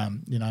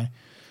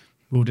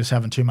 We were just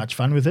having too much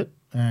fun with it,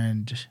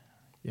 and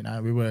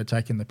we were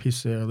taking the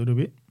piss there a little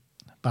bit.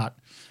 But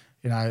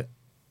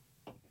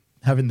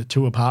having the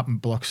 2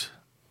 apartment blocks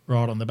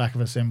right on the back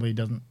of Assembly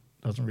doesn't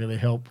really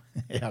help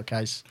our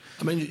case.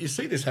 I mean, you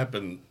see this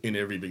happen in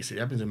every big city.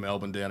 It happens in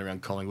Melbourne, down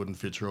around Collingwood and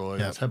Fitzroy.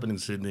 It's happened in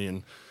Sydney,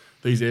 and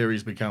these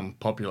areas become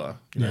popular.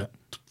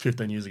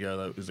 15 years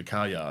ago, it was a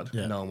car yard.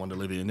 No one wanted to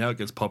live here. Now it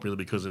gets popular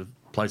because of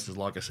places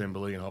like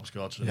Assembly and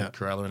Hopscotch and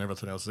Corella and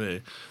everything else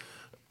there.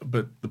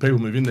 But the people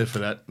move in there for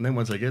that, and then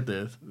once they get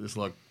there, it's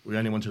like, we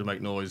only want you to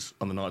make noise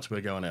on the nights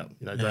we're going out.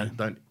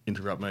 Don't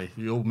interrupt me.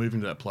 You're all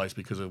moving to that place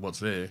because of what's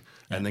there,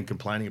 and then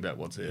complaining about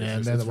what's there. Yeah,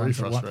 they're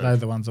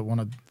the ones that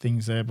wanted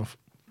things there,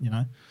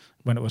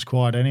 when it was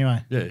quiet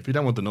anyway. Yeah, if you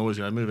don't want the noise,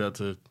 move out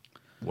to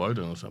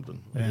Woden or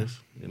something. I guess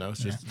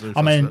it's just very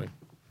frustrating.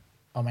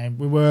 I mean,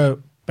 we were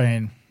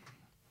being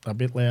a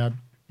bit loud,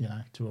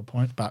 to a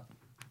point, but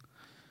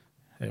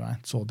anyway,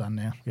 it's all done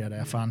now. We had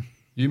our fun.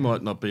 You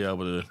might not be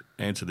able to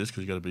answer this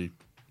because you've got to be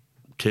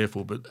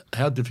careful, but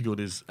how difficult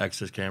is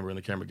Access Canberra and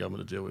the Canberra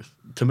government to deal with?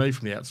 To me,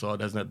 from the outside,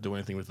 it hasn't had to do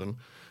anything with them.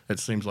 It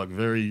seems like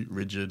very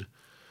rigid,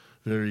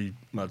 very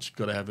much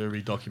got to have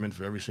every document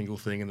for every single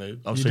thing. And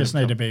you just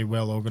need to be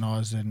well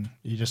organised, and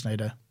you just need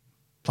to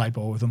play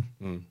ball with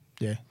them.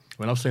 Yeah.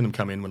 When I've seen them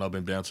come in when I've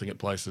been bouncing at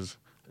places,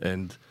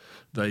 and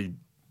I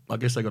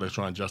guess they got to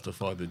try and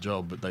justify their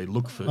job, but they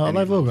look for.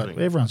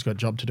 Everyone's got a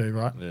job to do,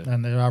 right? Yeah.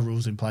 And there are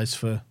rules in place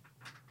for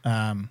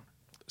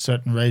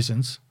certain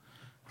reasons,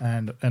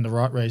 and the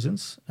right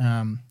reasons.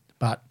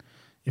 But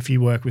if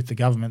you work with the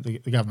government,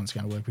 the government's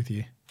going to work with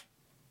you.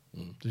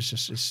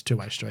 It's a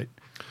two-way street.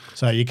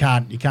 So you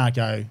can't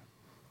go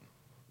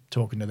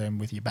talking to them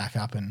with your back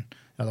up, and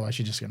otherwise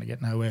you're just going to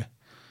get nowhere.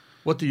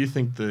 What do you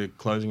think the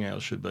closing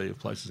hours should be of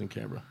places in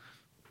Canberra?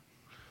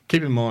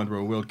 Keep in mind we're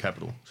a world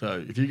capital,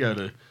 so if you go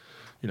to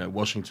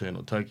Washington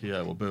or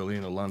Tokyo or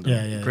Berlin or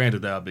London,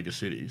 granted they are bigger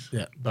cities,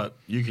 but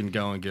you can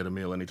go and get a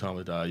meal any time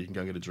of the day. You can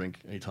go and get a drink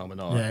any time of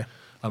night. Yeah.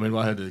 I mean,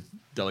 I had a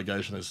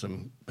delegation of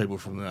some people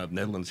from the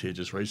Netherlands here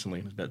just recently.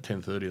 It was about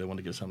 10:30. They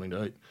wanted to get something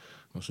to eat.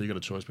 So you got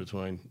a choice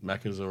between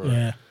Macca's or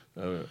a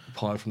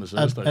pie from the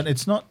service station. And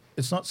it's not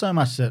so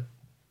much that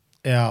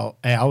our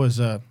hours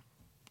are,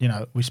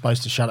 we're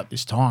supposed to shut at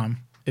this time.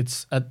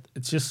 It's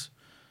just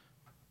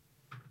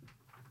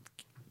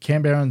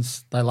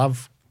Canberrans, they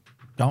love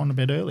going to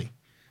bed early.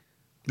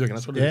 You reckon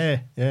that's what it is?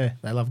 Yeah,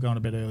 they love going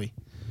to bed early.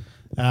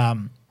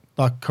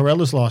 Like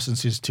Corella's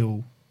licence is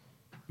till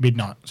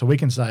midnight, so we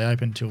can stay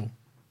open till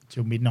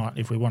midnight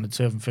if we wanted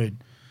serving food.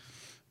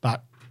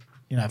 But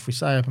if we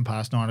stay open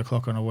past 9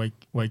 o'clock on a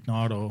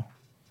weeknight, or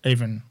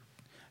even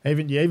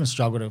you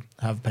struggle to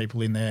have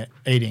people in there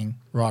eating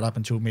right up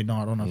until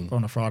midnight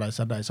on a Friday,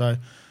 Saturday. So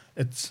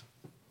I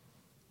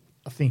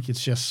think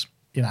it's just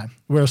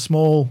we're a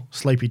small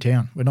sleepy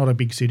town. We're not a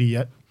big city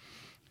yet.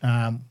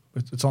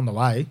 It's on the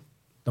way.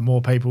 The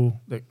more people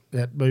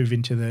that move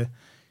into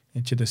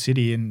the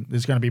city, and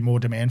there's going to be more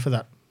demand for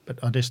that. But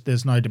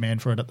there's no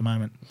demand for it at the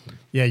moment.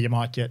 Yeah, you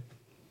might get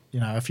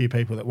a few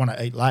people that want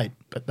to eat late,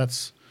 but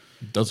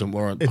it doesn't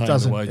warrant paying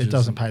the wages. It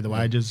doesn't pay the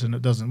wages, and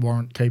it doesn't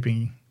warrant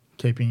keeping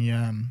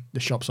the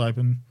shops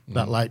open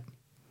that late.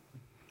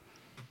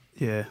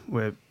 Yeah,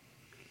 we're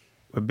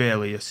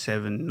barely a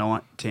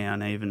 7-night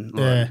town even.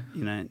 Like,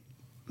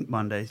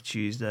 Mondays,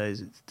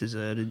 Tuesdays, it's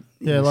deserted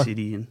in the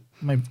city. And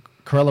I mean,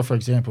 Corella, for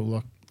example,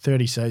 like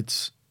 30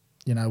 seats,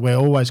 we're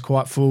always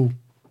quite full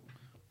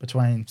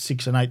between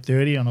 6 and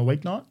 8:30 on a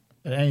weeknight.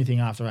 But anything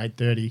after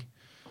 8:30,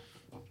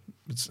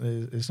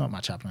 there's not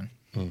much happening.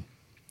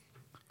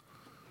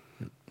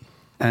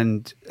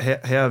 And how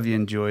have you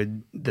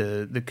enjoyed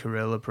the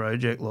Corella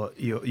project? Like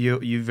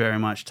you very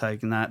much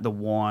taken that. The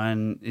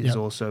wine is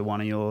also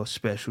one of your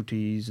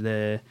specialties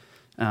there.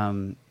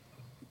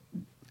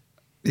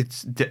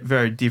 It's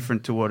very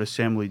different to what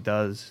Assembly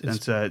does,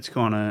 and so it's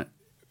kind of,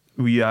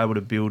 were you able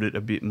to build it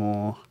a bit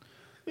more?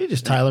 You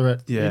just tailor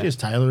it. Yeah. You just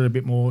tailor it a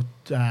bit more.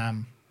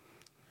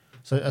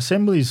 So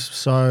Assembly's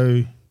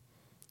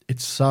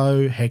it's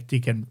so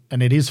hectic, and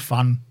it is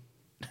fun.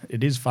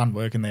 It is fun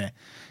working there.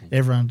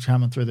 Everyone's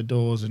coming through the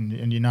doors, and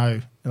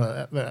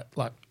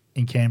like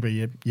in Canberra,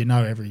 you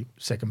know every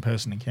second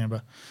person in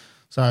Canberra.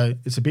 So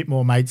it's a bit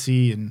more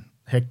matesy and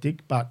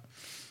hectic, but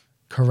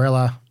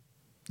Corella,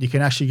 you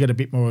can actually get a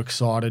bit more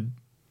excited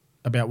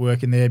about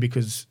working there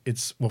because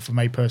it's, well, for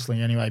me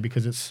personally anyway,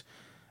 because it's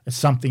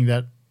something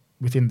that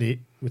within the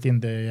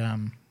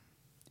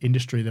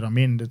industry that I'm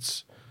in,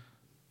 it's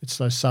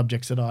those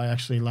subjects that I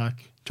actually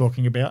like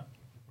talking about.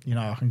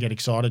 I can get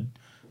excited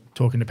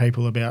talking to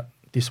people about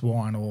this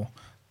wine or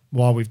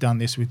why we've done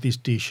this with this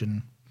dish,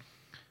 and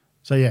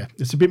so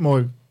it's a bit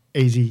more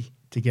easy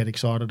to get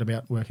excited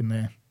about working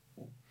there.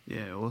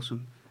 Yeah,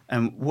 awesome.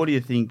 And what do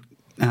you think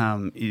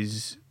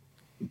is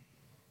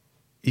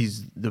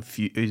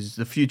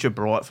the future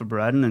bright for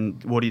Braddon,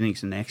 and what do you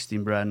think's next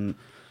in Braddon?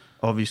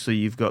 Obviously,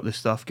 you've got the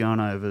stuff going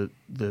over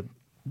the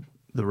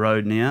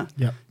road now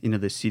into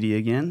the city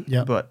again.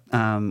 Yep. But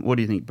what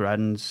do you think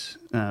Braddon's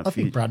I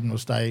think Braddon will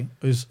stay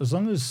as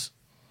long as.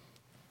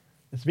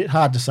 It's a bit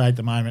hard to say at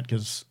the moment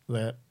because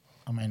the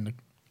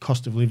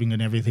cost of living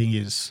and everything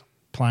is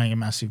playing a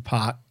massive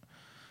part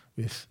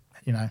with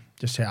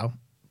just how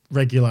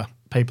regular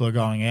people are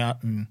going out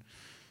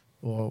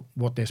or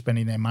what they're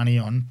spending their money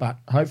on. But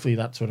hopefully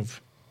that sort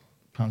of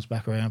comes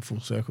back around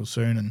full circle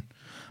soon.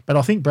 But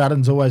I think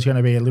Braddon's always going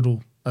to be a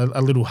little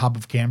hub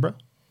of Canberra.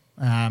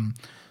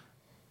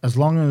 As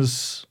long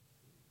as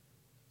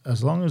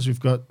we've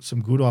got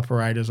some good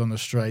operators on the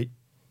street,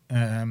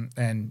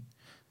 and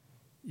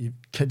you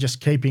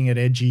just keeping it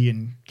edgy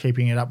and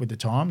keeping it up with the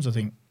times, I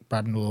think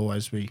Braddon will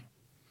always be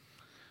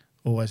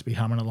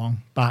humming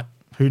along. But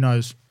who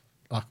knows?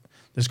 Like,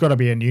 there's got to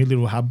be a new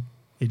little hub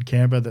in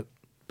Canberra that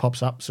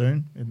pops up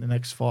soon in the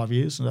next 5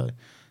 years. So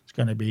it's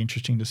going to be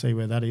interesting to see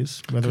where that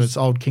is, whether it's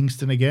Old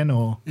Kingston again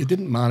or.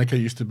 Didn't Manuka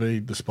used to be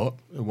the spot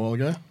a while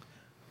ago?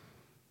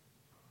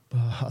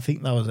 I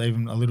think that was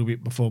even a little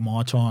bit before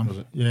my time. Was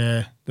it?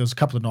 Yeah, there was a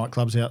couple of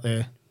nightclubs out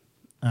there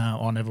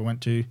I never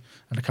went to,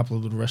 and a couple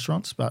of little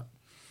restaurants. But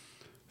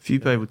a few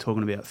people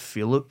talking about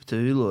Phillip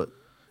too.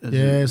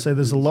 So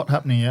there's a lot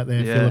happening out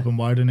there, Phillip and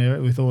Woden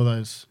area, with all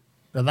those.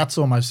 That's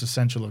almost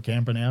essential of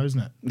Canberra now, isn't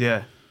it?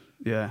 Yeah,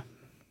 yeah.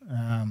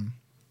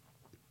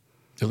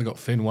 So they got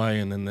Fenway,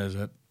 and then there's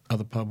that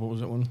other pub. What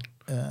was that one?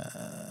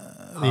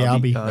 The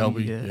Albi.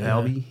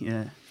 Albi,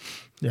 yeah.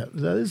 Yeah,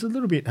 there's a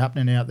little bit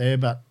happening out there,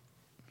 but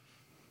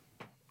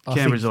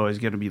Canberra's always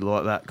going to be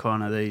like that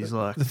kind of these.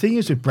 Like the thing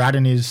is with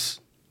Braddon is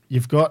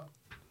you've got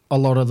a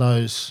lot of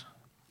those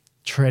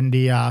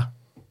trendier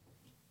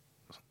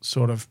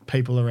sort of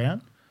people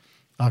around,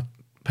 like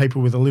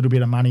people with a little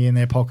bit of money in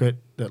their pocket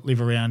that live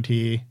around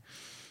here,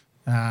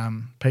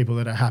 people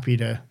that are happy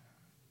to,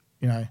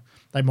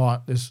 they might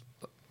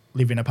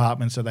live in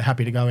apartments, so they're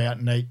happy to go out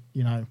and eat,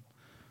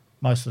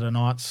 most of the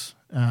nights,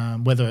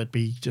 whether it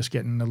be just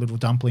getting a little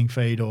dumpling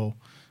feed or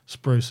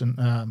spruce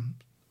and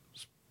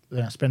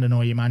spending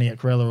all your money at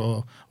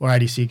Corella or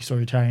 86 or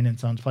Italian and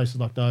Sons, places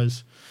like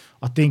those.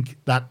 I think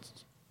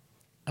that's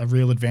a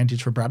real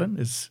advantage for Braddon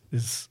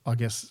is I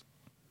guess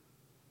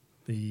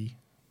the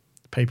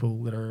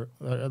people that are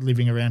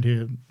living around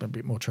here a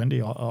bit more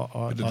trendy.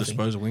 I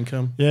disposable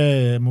income.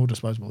 Yeah, more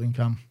disposable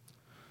income.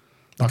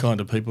 The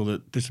kind of people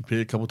that disappear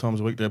a couple of times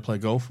a week there play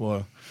golf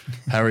while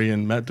Harry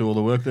and Matt do all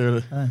the work there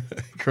at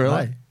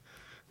Corella. Hey,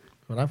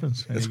 what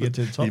happens when you get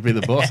to the top? You be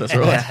the boss, that's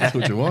right. That's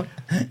what you want.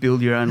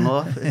 Build your own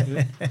life.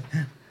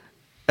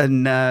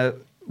 And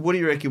what do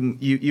you reckon?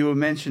 You were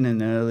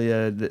mentioning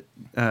earlier that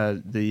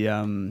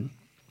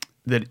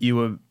that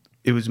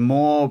it was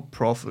more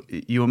profit.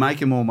 You were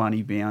making more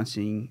money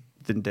bouncing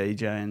than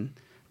DJing.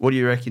 What do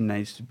you reckon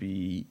needs to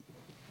be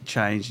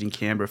changed in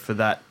Canberra for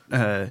that?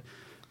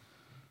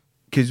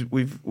 Because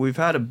we've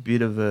had a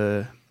bit of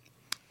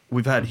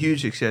we've had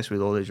huge success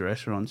with all these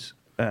restaurants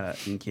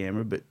in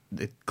Canberra, but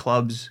the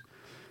clubs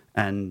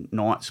and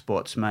night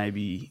spots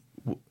maybe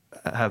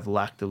have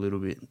lacked a little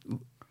bit,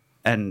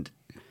 and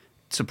it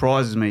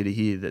surprises me to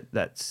hear that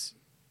that's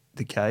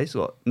the case.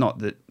 Or not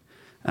that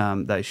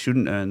they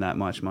shouldn't earn that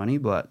much money,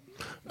 but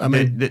I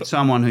mean that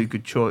someone who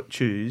could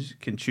choose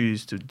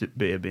to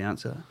be a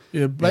bouncer.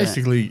 Yeah,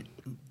 basically.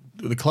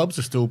 The clubs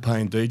are still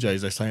paying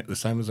DJs the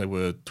same as they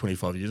were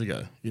 25 years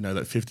ago. That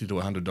 $50 to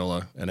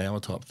 $100 an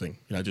hour type thing.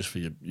 Just for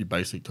your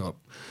basic type.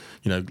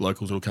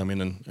 Locals will come in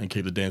and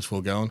keep the dance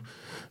floor going.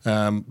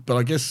 But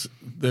I guess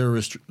they're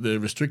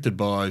restricted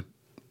by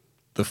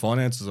the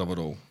finances of it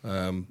all.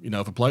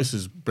 If a place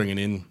is bringing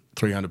in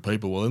 300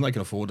 people, well, then they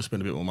can afford to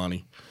spend a bit more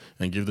money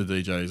and give the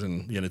DJs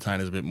and the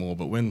entertainers a bit more.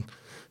 But when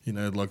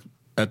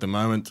at the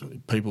moment,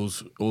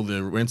 all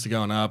their rents are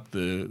going up,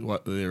 their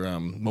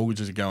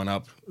mortgages are going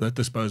up. That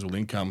disposable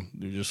income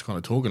you're just kind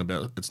of talking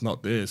about, it's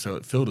not there, so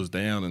it filters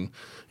down, and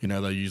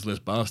they use less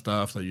bar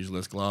staff, they use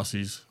less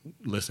glassies,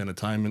 less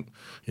entertainment.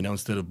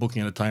 Instead of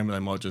booking entertainment,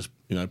 they might just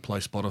play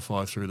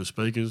Spotify through the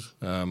speakers.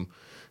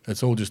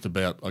 It's all just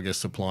about, I guess,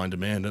 supply and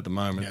demand at the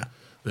moment. Yeah.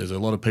 There's a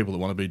lot of people that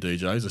want to be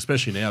DJs,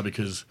 especially now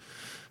because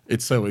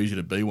it's so easy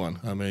to be one.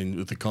 I mean,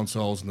 with the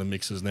consoles and the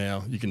mixers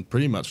now, you can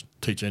pretty much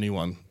teach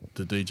anyone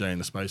to DJ in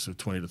the space of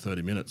 20 to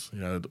 30 minutes.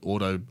 The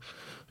auto,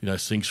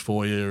 syncs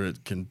for you.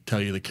 It can tell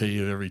you the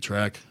key of every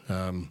track.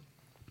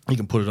 You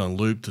can put it on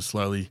loop to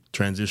slowly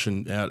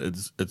transition out.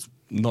 It's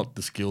not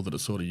the skill that it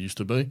sort of used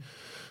to be.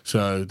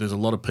 So there's a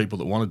lot of people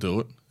that want to do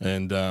it,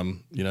 and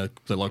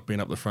they like being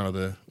up the front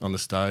on the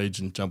stage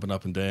and jumping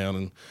up and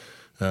down,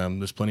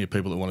 and there's plenty of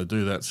people that want to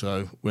do that.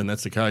 So when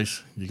that's the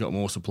case, you've got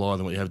more supply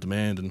than what you have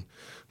demand, and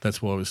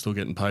that's why we're still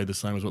getting paid the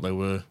same as what they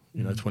were,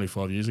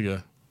 25 years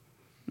ago.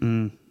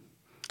 Mm.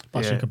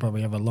 Plus, you could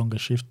probably have a longer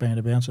shift being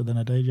a bouncer than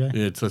a DJ.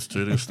 Yeah, that's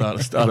true. To start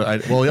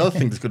at 8. Well, the other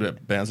thing that's good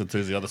about bouncer too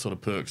is the other sort of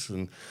perks.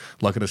 And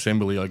like at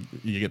assembly,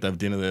 you get to have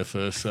dinner there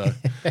first. So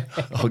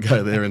I'll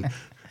go there, and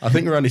I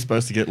think we're only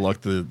supposed to get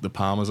like the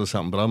Palmers or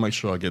something, but I'll make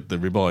sure I get the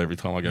ribeye every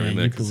time I go in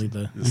there. You bully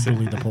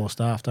the poor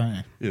staff,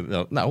 don't you?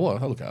 Yeah, no,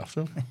 what? I look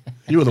after them.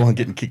 You were the one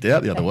getting kicked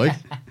out the other week.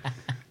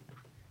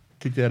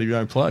 Kicked out of your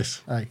own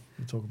place. Hey,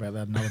 we'll talk about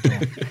that another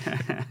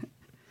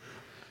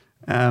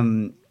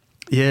time.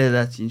 Yeah,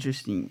 that's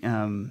interesting.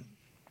 And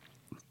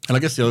I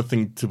guess the other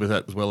thing with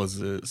that as well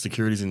is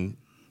security's in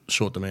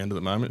short demand at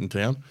the moment in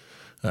town.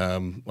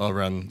 I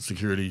run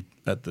security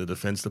at the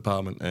Defence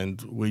Department,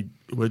 and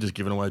we're just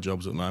giving away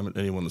jobs at the moment.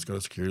 Anyone that's got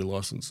a security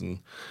licence, and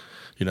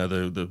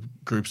the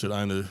groups that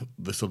own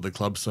the sort of the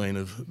club scene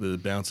of the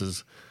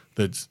bouncers,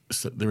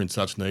 they're in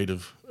such need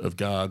of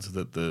guards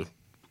that they've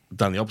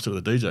done the opposite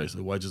of the DJs.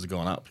 The wages have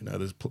gone up.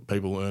 There's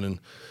people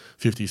earning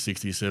 $50,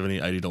 $60,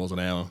 $70, $80 an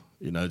hour.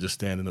 Just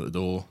standing at the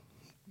door.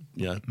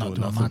 Not doing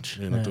doing nothing. much.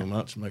 Not doing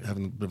much,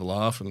 having a bit of a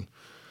laugh and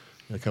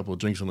a couple of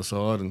drinks on the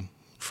side and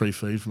free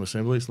feed from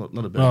assembly. It's not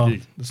a bad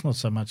gig. It's not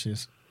so much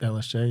as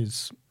LSG.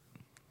 It's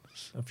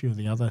a few of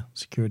the other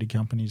security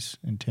companies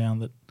in town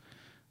that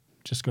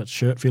just got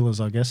shirt fillers,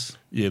 I guess.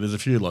 Yeah, there's a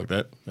few like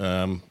that,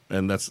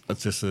 and that's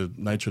just the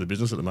nature of the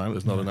business at the moment.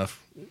 There's not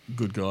enough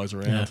good guys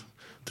around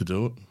to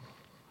do it.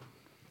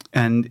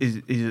 And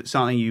is it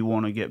something you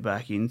want to get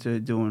back into,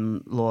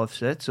 doing live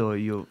sets, or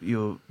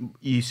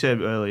you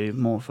said earlier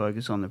more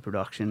focus on the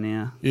production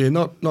now? Yeah,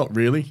 not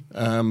really.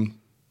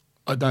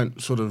 I don't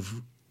sort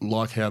of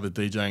like how the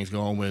DJing's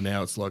gone, where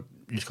now it's like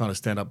you kind of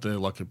stand up there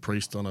like a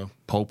priest on a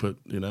pulpit,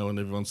 and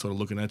everyone's sort of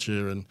looking at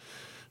you, and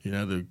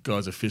the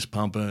guys are fist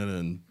pumping,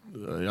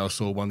 and I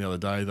saw one the other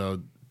day, they were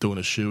doing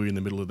a shoey in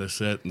the middle of their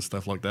set and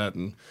stuff like that.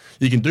 And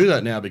you can do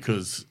that now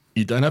because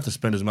you don't have to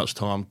spend as much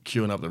time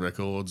queuing up the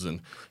records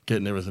and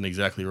getting everything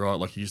exactly right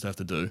like you used to have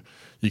to do.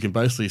 You can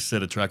basically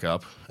set a track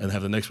up and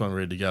have the next one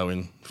ready to go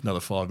in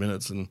another 5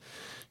 minutes, and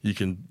you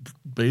can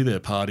be there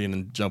partying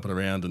and jumping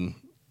around, and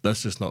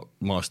that's just not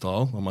my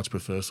style. I much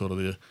prefer sort of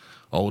the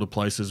older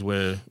places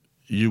where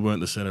you weren't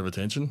the centre of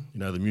attention.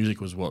 The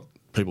music was what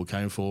people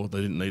came for.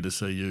 They didn't need to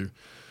see you,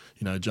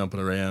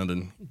 jumping around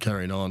and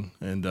carrying on,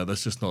 and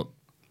that's just not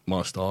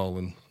my style,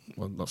 and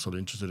I'm not sort of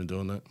interested in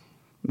doing that.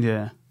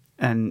 Yeah,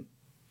 and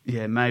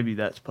yeah, maybe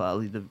that's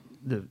partly the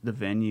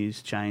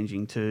venues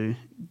changing too,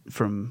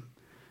 from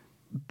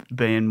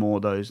being more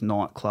those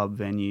nightclub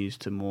venues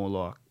to more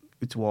like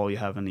it's while you're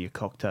having your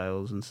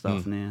cocktails and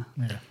stuff now.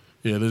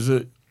 Yeah. There's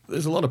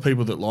a lot of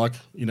people that like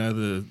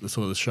the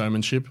sort of the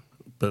showmanship,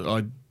 but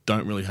I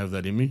don't really have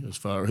that in me. As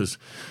far as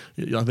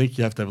I think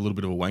you have to have a little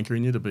bit of a wanker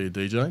in you to be a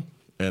DJ.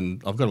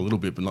 And I've got a little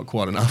bit, but not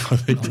quite enough, I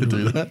think, to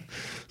do that.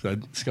 So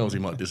Scholes,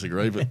 might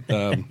disagree. But,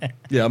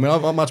 yeah, I mean,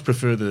 I much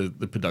prefer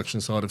the production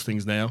side of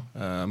things now.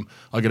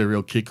 I get a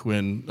real kick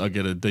when I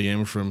get a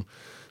DM from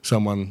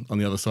someone on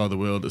the other side of the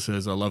world that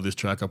says, I love this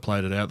track, I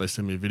played it out, they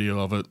send me a video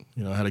of it.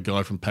 I had a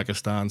guy from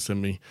Pakistan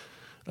send me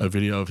a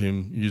video of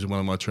him using one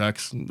of my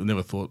tracks. I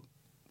never thought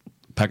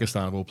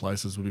Pakistan, of all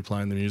places, would be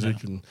playing the music.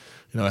 Yeah.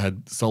 And, I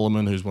had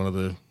Solomon, who's one of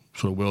the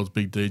sort of world's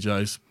big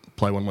DJs,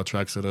 play one of my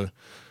tracks at a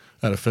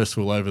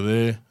festival over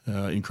there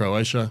in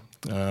Croatia.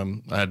 I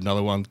had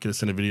another one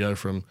send a video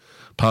from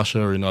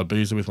Pasha in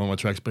Ibiza with one of my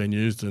tracks being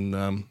used,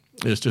 and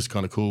it's just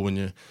kind of cool when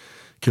you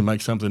can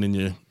make something in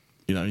your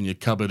in your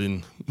cupboard,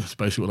 in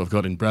basically what I've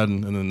got in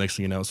Braddon, and then the next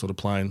thing you know, it's sort of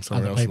playing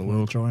somewhere else in the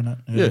world. Enjoying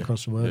it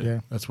across the world.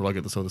 Yeah, that's what I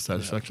get the sort of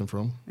satisfaction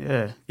from.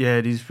 Yeah,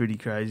 it is pretty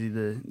crazy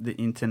the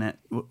internet,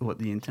 what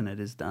the internet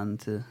has done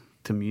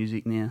to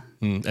music now.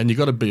 And you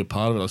got to be a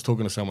part of it. I was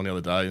talking to someone the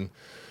other day, and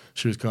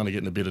she was kind of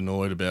getting a bit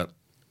annoyed about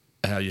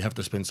how you have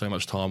to spend so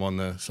much time on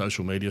the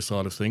social media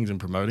side of things and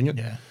promoting it.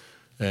 Yeah.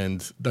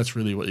 And that's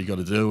really what you got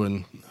to do.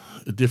 And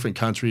different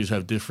countries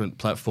have different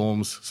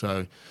platforms.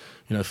 So,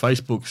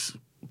 Facebook's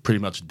pretty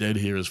much dead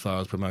here as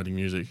far as promoting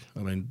music. I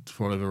mean,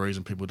 for whatever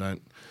reason, people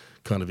don't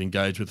kind of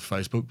engage with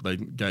Facebook. They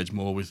engage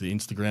more with the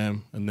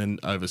Instagram. And then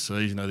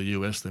overseas, the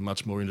US, they're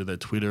much more into their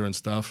Twitter and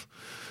stuff.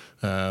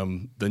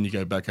 Then you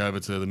go back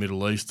over to the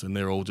Middle East, and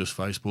they're all just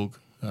Facebook.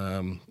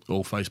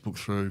 All Facebook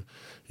through,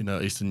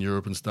 Eastern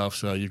Europe and stuff.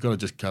 So you've got to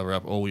just cover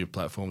up all your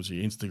platforms,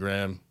 your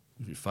Instagram,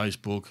 your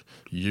Facebook,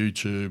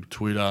 YouTube,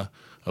 Twitter,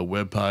 a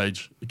web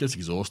page. It gets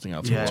exhausting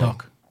after a while.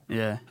 TikTok.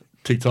 Yeah.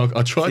 TikTok.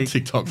 I tried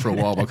TikTok for a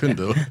while, but I couldn't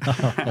do it.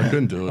 I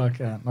couldn't do it. I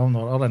can't. I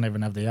don't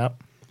even have the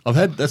app.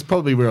 That's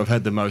probably where I've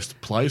had the most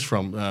plays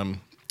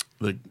from.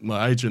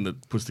 My agent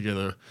that puts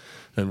together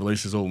and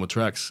releases all my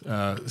tracks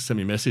sent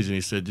me a message, and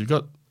he said, "You've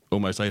got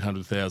almost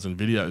 800,000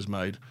 videos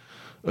made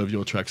of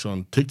your tracks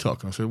on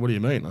TikTok." And I said, "What do you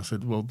mean?" I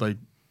said, "Well, they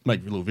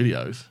make little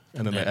videos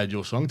and then they add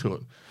your song to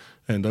it."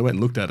 And I went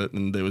and looked at it,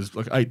 and there was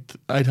like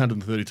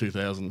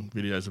 832,000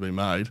 videos have been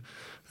made.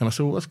 And I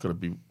said, "Well, that's got to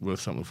be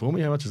worth something for me.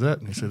 How much is that?"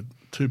 And he said,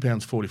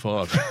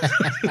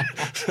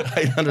 £2.45.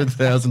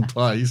 800,000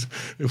 plays.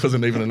 It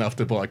wasn't even enough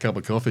to buy a cup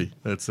of coffee.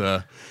 That's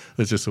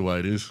just the way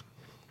it is.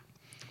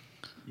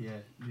 Yeah,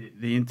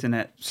 the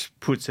internet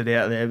puts it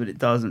out there, but it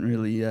doesn't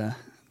really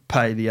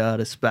pay the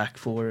artists back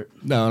for it.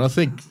 No, and I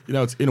think,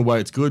 it's in a way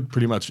it's good.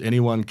 Pretty much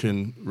anyone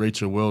can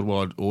reach a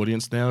worldwide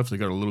audience now if they've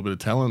got a little bit of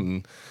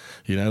talent,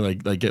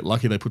 and they get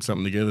lucky, they put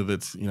something together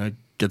that's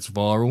gets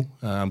viral.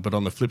 But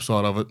on the flip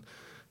side of it,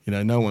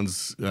 no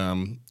one's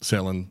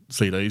selling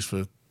CDs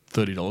for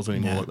 $30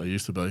 anymore like they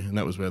used to be, and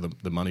that was where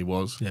the money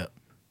was. Yeah.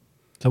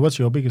 So what's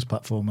your biggest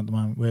platform at the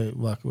moment where a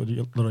lot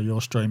of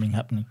your streaming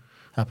happens?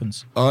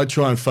 I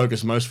try and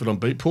focus most of it on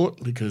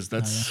Beatport because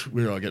that's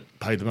where I get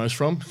paid the most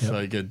from. Yep. So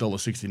you get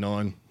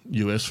 $1.69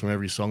 US from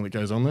every song that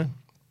goes on there.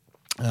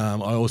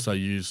 I also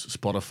use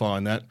Spotify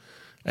and that.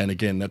 And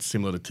again, that's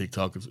similar to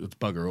TikTok. It's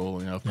bugger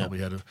all. I've probably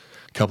had a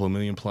couple of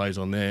million plays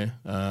on there,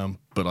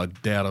 but I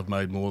doubt I've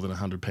made more than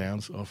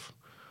 £100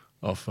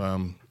 off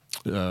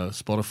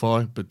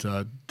Spotify. But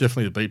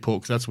definitely the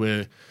Beatport, because that's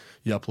where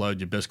you upload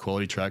your best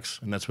quality tracks,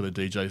 and that's where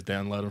the DJs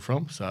download them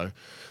from. So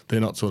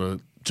they're not sort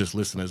of just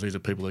listeners. These are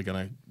people that are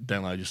going to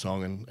download your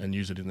song and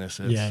use it in their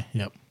sets. Yeah,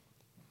 yep.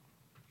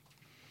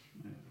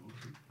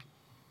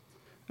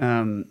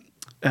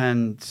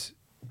 And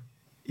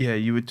yeah,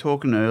 you were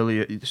talking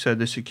earlier, so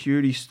the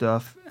security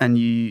stuff, and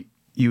you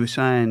were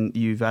saying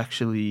you've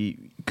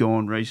actually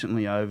gone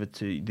recently over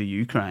to the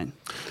Ukraine.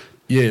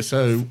 Yeah,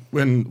 so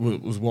it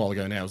was a while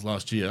ago now, it was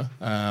last year,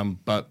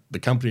 but the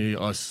company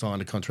I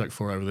signed a contract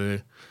for over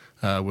there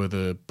were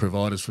the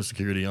providers for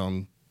security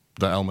on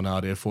the Al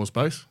Manad Air Force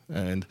Base,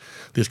 and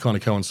this kind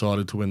of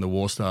coincided to when the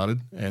war started,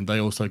 and they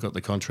also got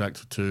the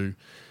contract to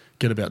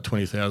get about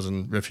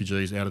 20,000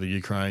 refugees out of the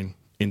Ukraine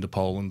into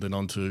Poland and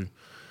onto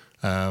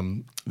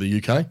the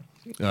UK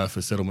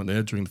for settlement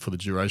there for the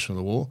duration of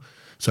the war.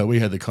 So we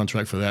had the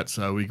contract for that,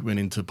 so we went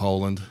into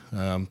Poland,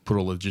 put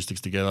all the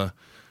logistics together,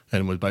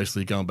 and we're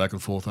basically going back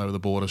and forth over the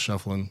border,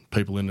 shuffling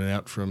people in and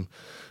out from,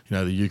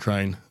 the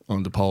Ukraine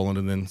onto Poland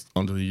and then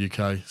onto the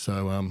UK.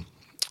 So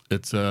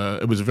it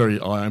was a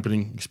very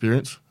eye-opening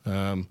experience.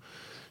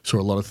 Saw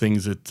a lot of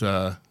things that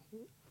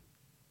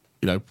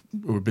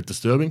were a bit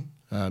disturbing.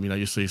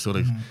 You see sort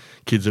of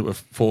kids that were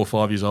 4 or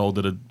 5 years old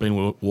that had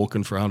been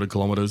walking for 100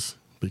 kilometres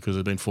because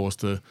they'd been forced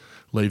to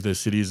leave their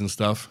cities and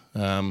stuff.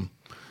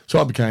 So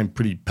I became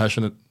pretty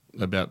passionate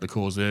about the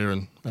cause there,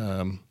 and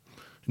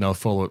I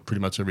follow it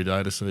pretty much every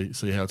day to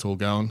see how it's all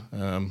going.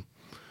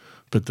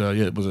 But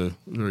it was a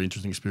very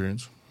interesting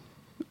experience.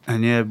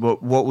 And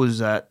what was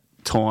that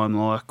time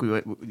like?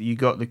 You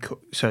got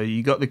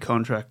the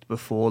contract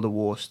before the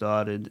war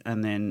started,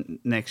 and then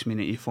next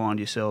minute you find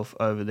yourself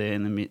over there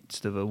in the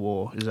midst of a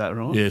war. Is that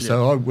right? Yeah.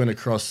 So I went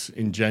across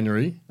in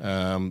January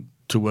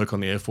to work on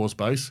the Air Force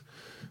Base.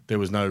 There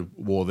was no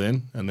war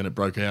then, and then it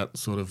broke out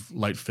sort of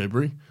late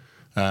February.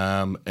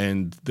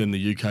 And then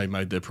the UK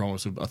made their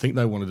promise of, I think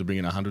they wanted to bring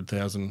in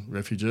 100,000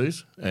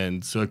 refugees,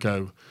 and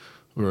Serco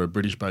were a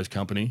British-based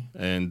company,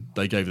 and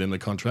they gave them the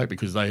contract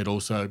because they had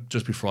also,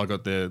 just before I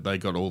got there, they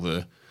got all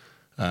the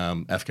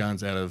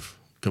Afghans out of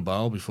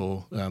Kabul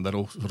before that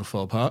all sort of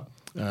fell apart.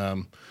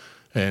 And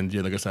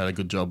I guess they had a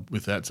good job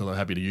with that, so they're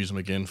happy to use them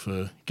again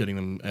for getting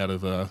them out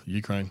of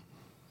Ukraine.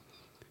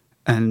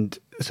 And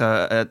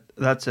so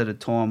that's at a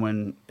time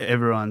when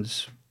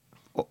everyone's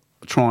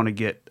trying to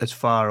get as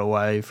far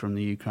away from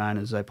the Ukraine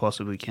as they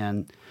possibly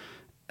can,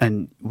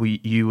 and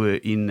you were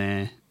in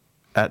there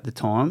at the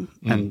time,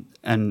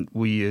 and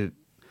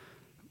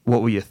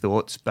what were your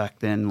thoughts back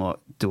then? Like,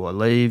 do I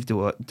leave?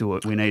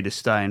 We need to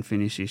stay and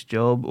finish this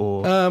job?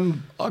 Or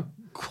I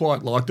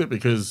quite liked it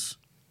because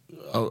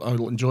I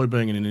enjoy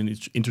being in an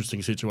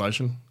interesting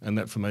situation, and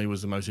that for me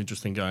was the most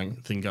interesting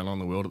thing going on in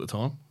the world at the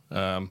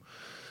time.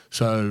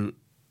 So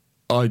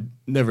I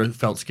never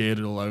felt scared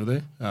at all over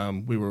there.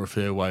 We were a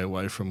fair way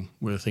away from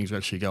where things were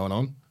actually going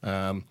on.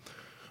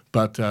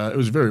 But it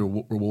was very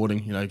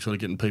rewarding, sort of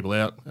getting people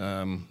out.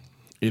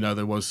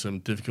 There was some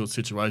difficult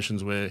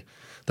situations where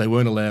they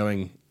weren't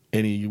allowing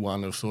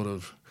anyone of sort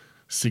of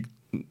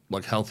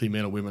healthy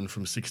men or women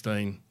from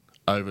 16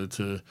 over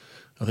to,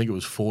 I think it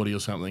was 40 or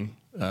something,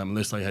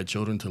 unless they had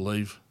children to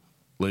leave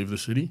the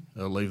city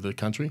or leave the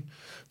country.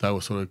 They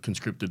were sort of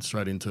conscripted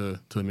straight into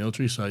the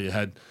military. So you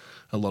had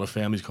a lot of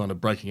families kind of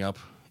breaking up,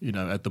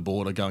 at the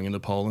border going into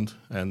Poland,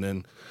 and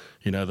then,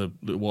 the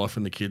wife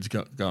and the kids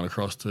going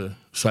across to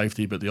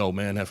safety, but the old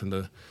man having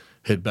to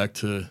head back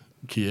to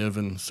Kiev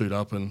and suit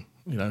up and,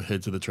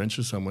 head to the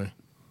trenches somewhere.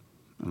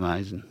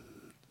 Amazing.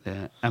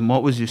 Yeah. And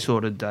what was your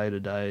sort of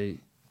day-to-day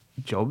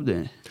job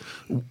there?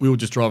 We were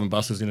just driving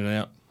buses in and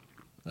out,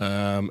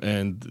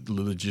 and the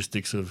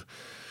logistics of,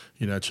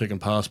 checking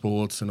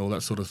passports and all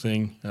that sort of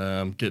thing,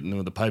 getting them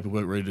with the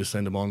paperwork ready to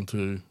send them on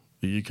to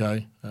the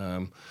UK.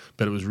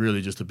 But it was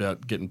really just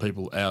about getting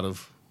people out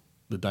of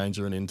the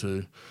danger and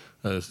into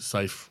a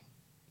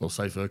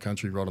safer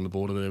country right on the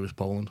border there with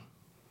Poland.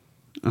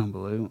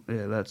 Unbelievable.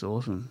 Yeah, that's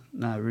awesome.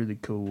 No, really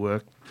cool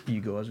work you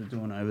guys are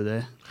doing over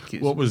there.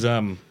 What was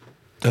a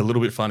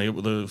little bit funny,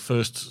 the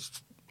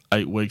first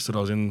 8 weeks that I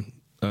was in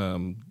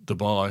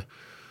Dubai,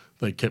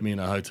 they kept me in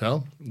a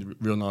hotel,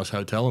 real nice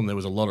hotel, and there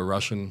was a lot of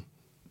Russian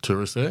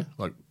tourists there.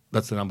 Like,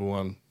 that's the number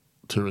one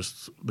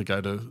tourists that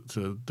go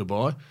to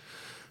Dubai.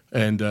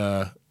 And,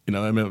 I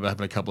remember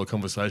having a couple of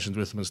conversations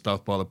with them and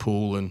stuff by the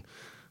pool, and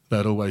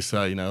they'd always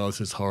say,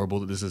 this is horrible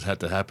that this has had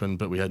to happen,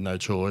 but we had no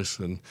choice.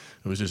 And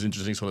it was just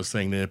interesting sort of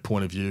seeing their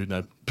point of view.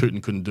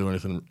 Putin couldn't do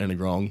any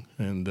wrong.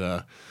 And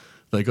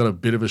they got a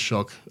bit of a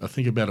shock, I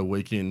think about a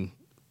week in.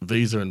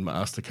 Visa and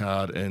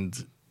MasterCard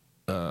and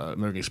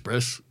American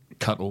Express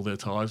cut all their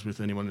ties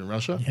with anyone in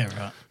Russia. Yeah,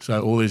 right.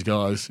 So all these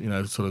guys,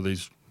 sort of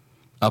these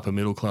upper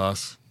middle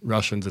class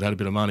Russians that had a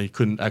bit of money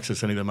couldn't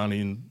access any of their money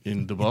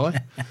in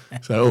Dubai.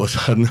 So all of a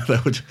sudden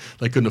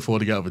they couldn't afford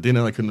to go out for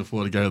dinner, they couldn't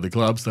afford to go to the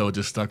clubs, they were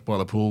just stuck by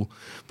the pool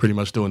pretty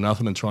much doing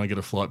nothing and trying to get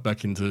a flight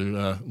back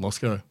into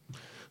Moscow.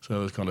 So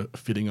it was kind of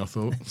fitting, I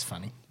thought. It's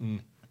funny.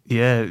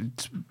 Yeah,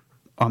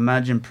 I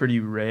imagine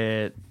pretty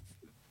rare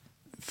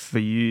for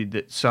you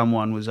that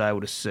someone was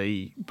able to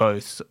see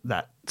both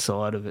that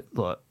side of it,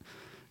 like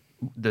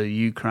the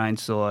Ukraine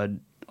side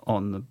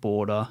on the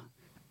border,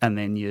 and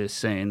then you're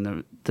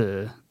seeing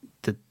the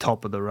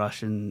top of the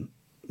Russian,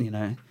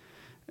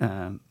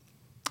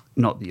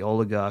 not the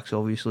oligarchs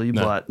obviously,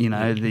 no. But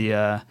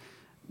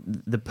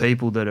the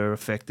people that are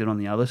affected on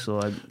the other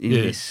side.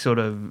 This sort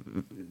of,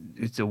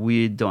 it's a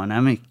weird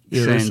dynamic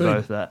seeing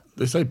both that.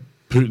 They say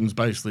Putin's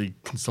basically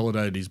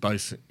consolidated his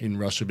base in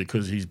Russia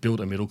because he's built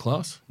a middle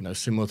class,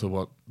 similar to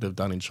what they've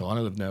done in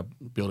China. They've now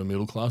built a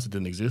middle class. It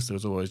didn't exist. There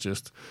was always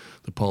just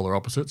the polar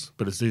opposites.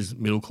 But it's this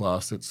middle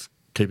class that's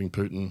keeping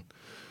Putin,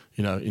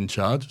 in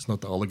charge. It's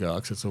not the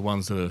oligarchs. It's the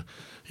ones that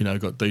are,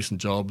 got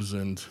decent jobs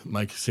and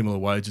make similar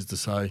wages to,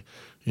 say,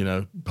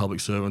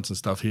 public servants and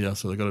stuff here.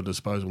 So they've got a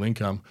disposable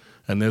income.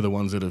 And they're the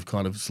ones that have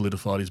kind of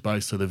solidified his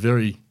base. So they're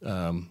very,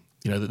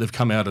 they've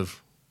come out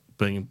of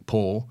being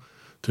poor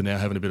to now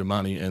having a bit of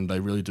money, and they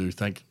really do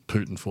thank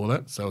Putin for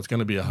that. So it's going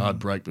to be a hard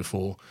break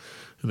before,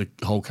 the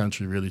whole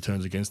country really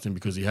turns against him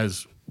because he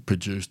has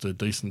produced a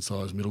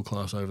decent-sized middle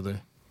class over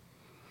there.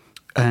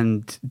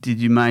 And did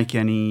you make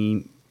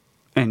any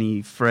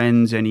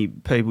friends, any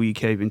people you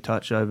keep in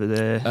touch over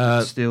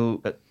there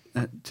still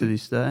to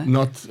this day?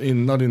 Not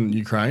in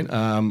Ukraine.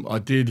 I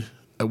did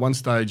at one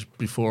stage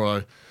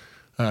before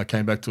I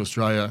came back to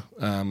Australia.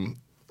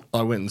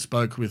 I went and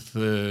spoke with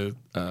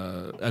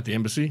at the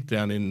embassy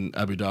down in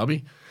Abu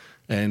Dhabi,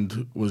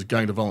 and was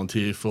going to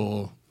volunteer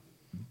for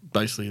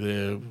basically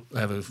they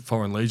have a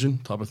foreign legion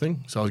type of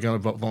thing. So I was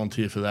going to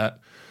volunteer for that,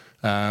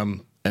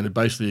 and had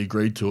basically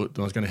agreed to it. And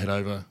I was going to head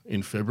over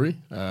in February,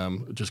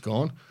 just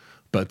gone.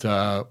 But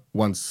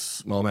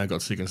once my old man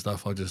got sick and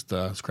stuff, I just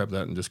scrapped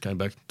that and just came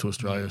back to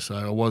Australia. So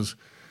I was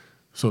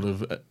sort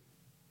of,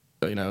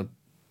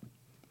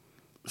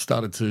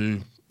 started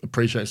to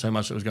appreciate so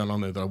much that was going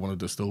on there that I wanted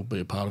to still be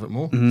a part of it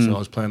more. So I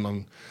was planning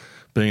on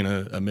being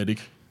a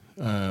medic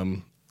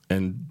and,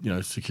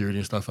 security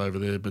and stuff over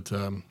there. But,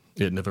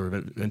 it never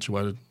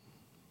eventuated.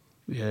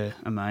 Yeah,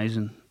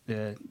 amazing.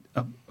 Yeah,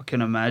 I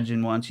can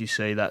imagine once you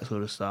see that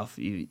sort of stuff,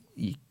 you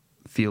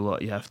feel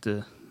like you have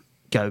to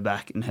go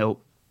back and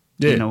help.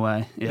 Yeah. In a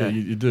way, yeah,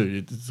 you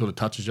do. It sort of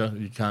touches you.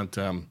 You can't,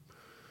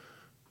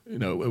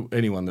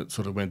 anyone that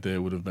sort of went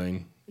there would have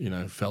been,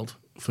 felt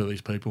for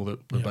these people that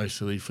were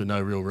basically for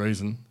no real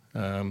reason,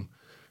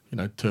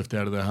 turfed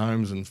out of their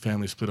homes and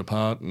families split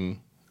apart, and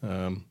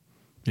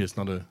it's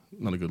not a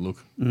good look.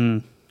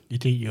 You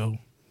think you'll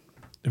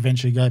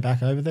eventually go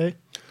back over there?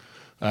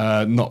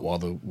 Not while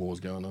the war's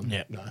going on.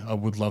 Yeah, no, I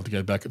would love to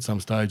go back at some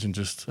stage and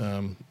just,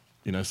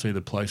 see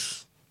the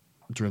place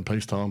during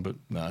peacetime, but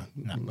no,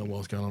 not while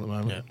it's going on at the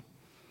moment. Yeah.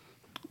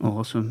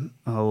 Awesome.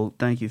 Oh,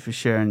 thank you for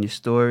sharing your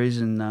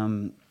stories.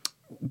 And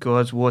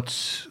guys,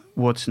 what's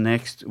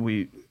next?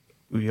 We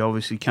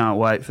obviously can't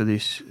wait for the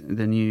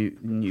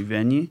new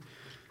venue.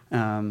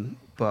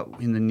 But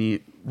in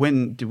the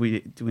do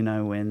we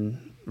know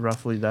when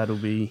roughly that'll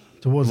be?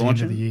 Towards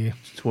launching? The end of the year.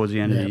 Towards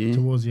the end of the year.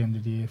 Towards the end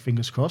of the year.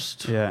 Fingers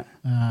crossed. Yeah.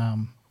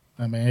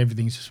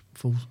 Everything's just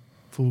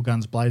full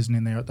guns blazing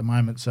in there at the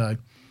moment. So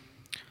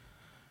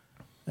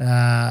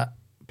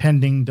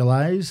pending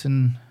delays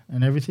and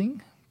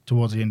everything.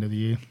 Towards the end of the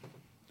year.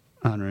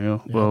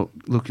 Unreal. Yeah. Well,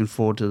 looking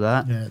forward to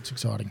that. Yeah, it's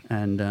exciting.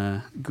 And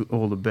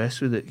all the best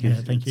with it. Yeah,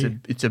 thank you.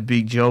 It's a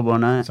big job, I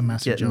know. It's a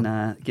massive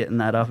job. Getting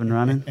that up and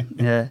running.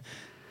 Yeah.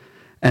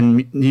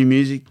 And new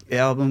music,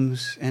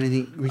 albums,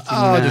 anything we can...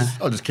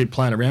 I'll just keep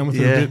playing around with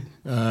it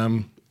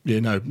a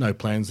bit. No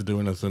plans to do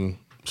anything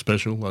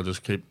special. I'll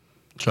just keep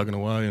chugging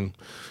away, and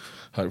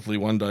hopefully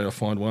one day I'll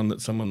find one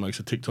that someone makes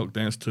a TikTok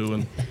dance to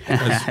and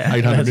has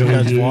 800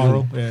 million views.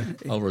 Viral.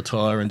 Yeah. I'll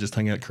retire and just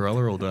hang out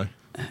Corolla all day.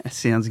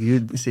 Sounds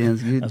good.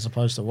 As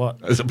opposed to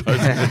what? As opposed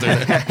to do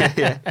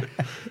that.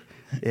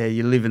 Yeah,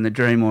 you're living the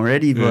dream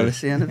already by the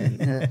sound of it.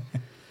 Yeah.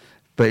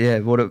 But yeah,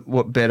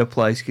 what better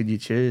place could you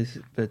choose?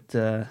 But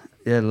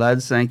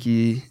lads, thank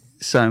you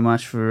so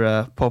much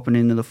for popping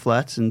into the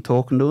flats and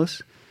talking to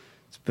us.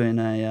 It's been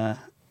a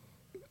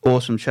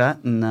awesome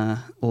chat, and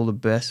all the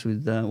best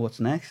with what's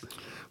next.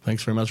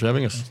 Thanks very much for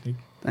having us.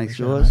 Thanks,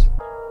 guys.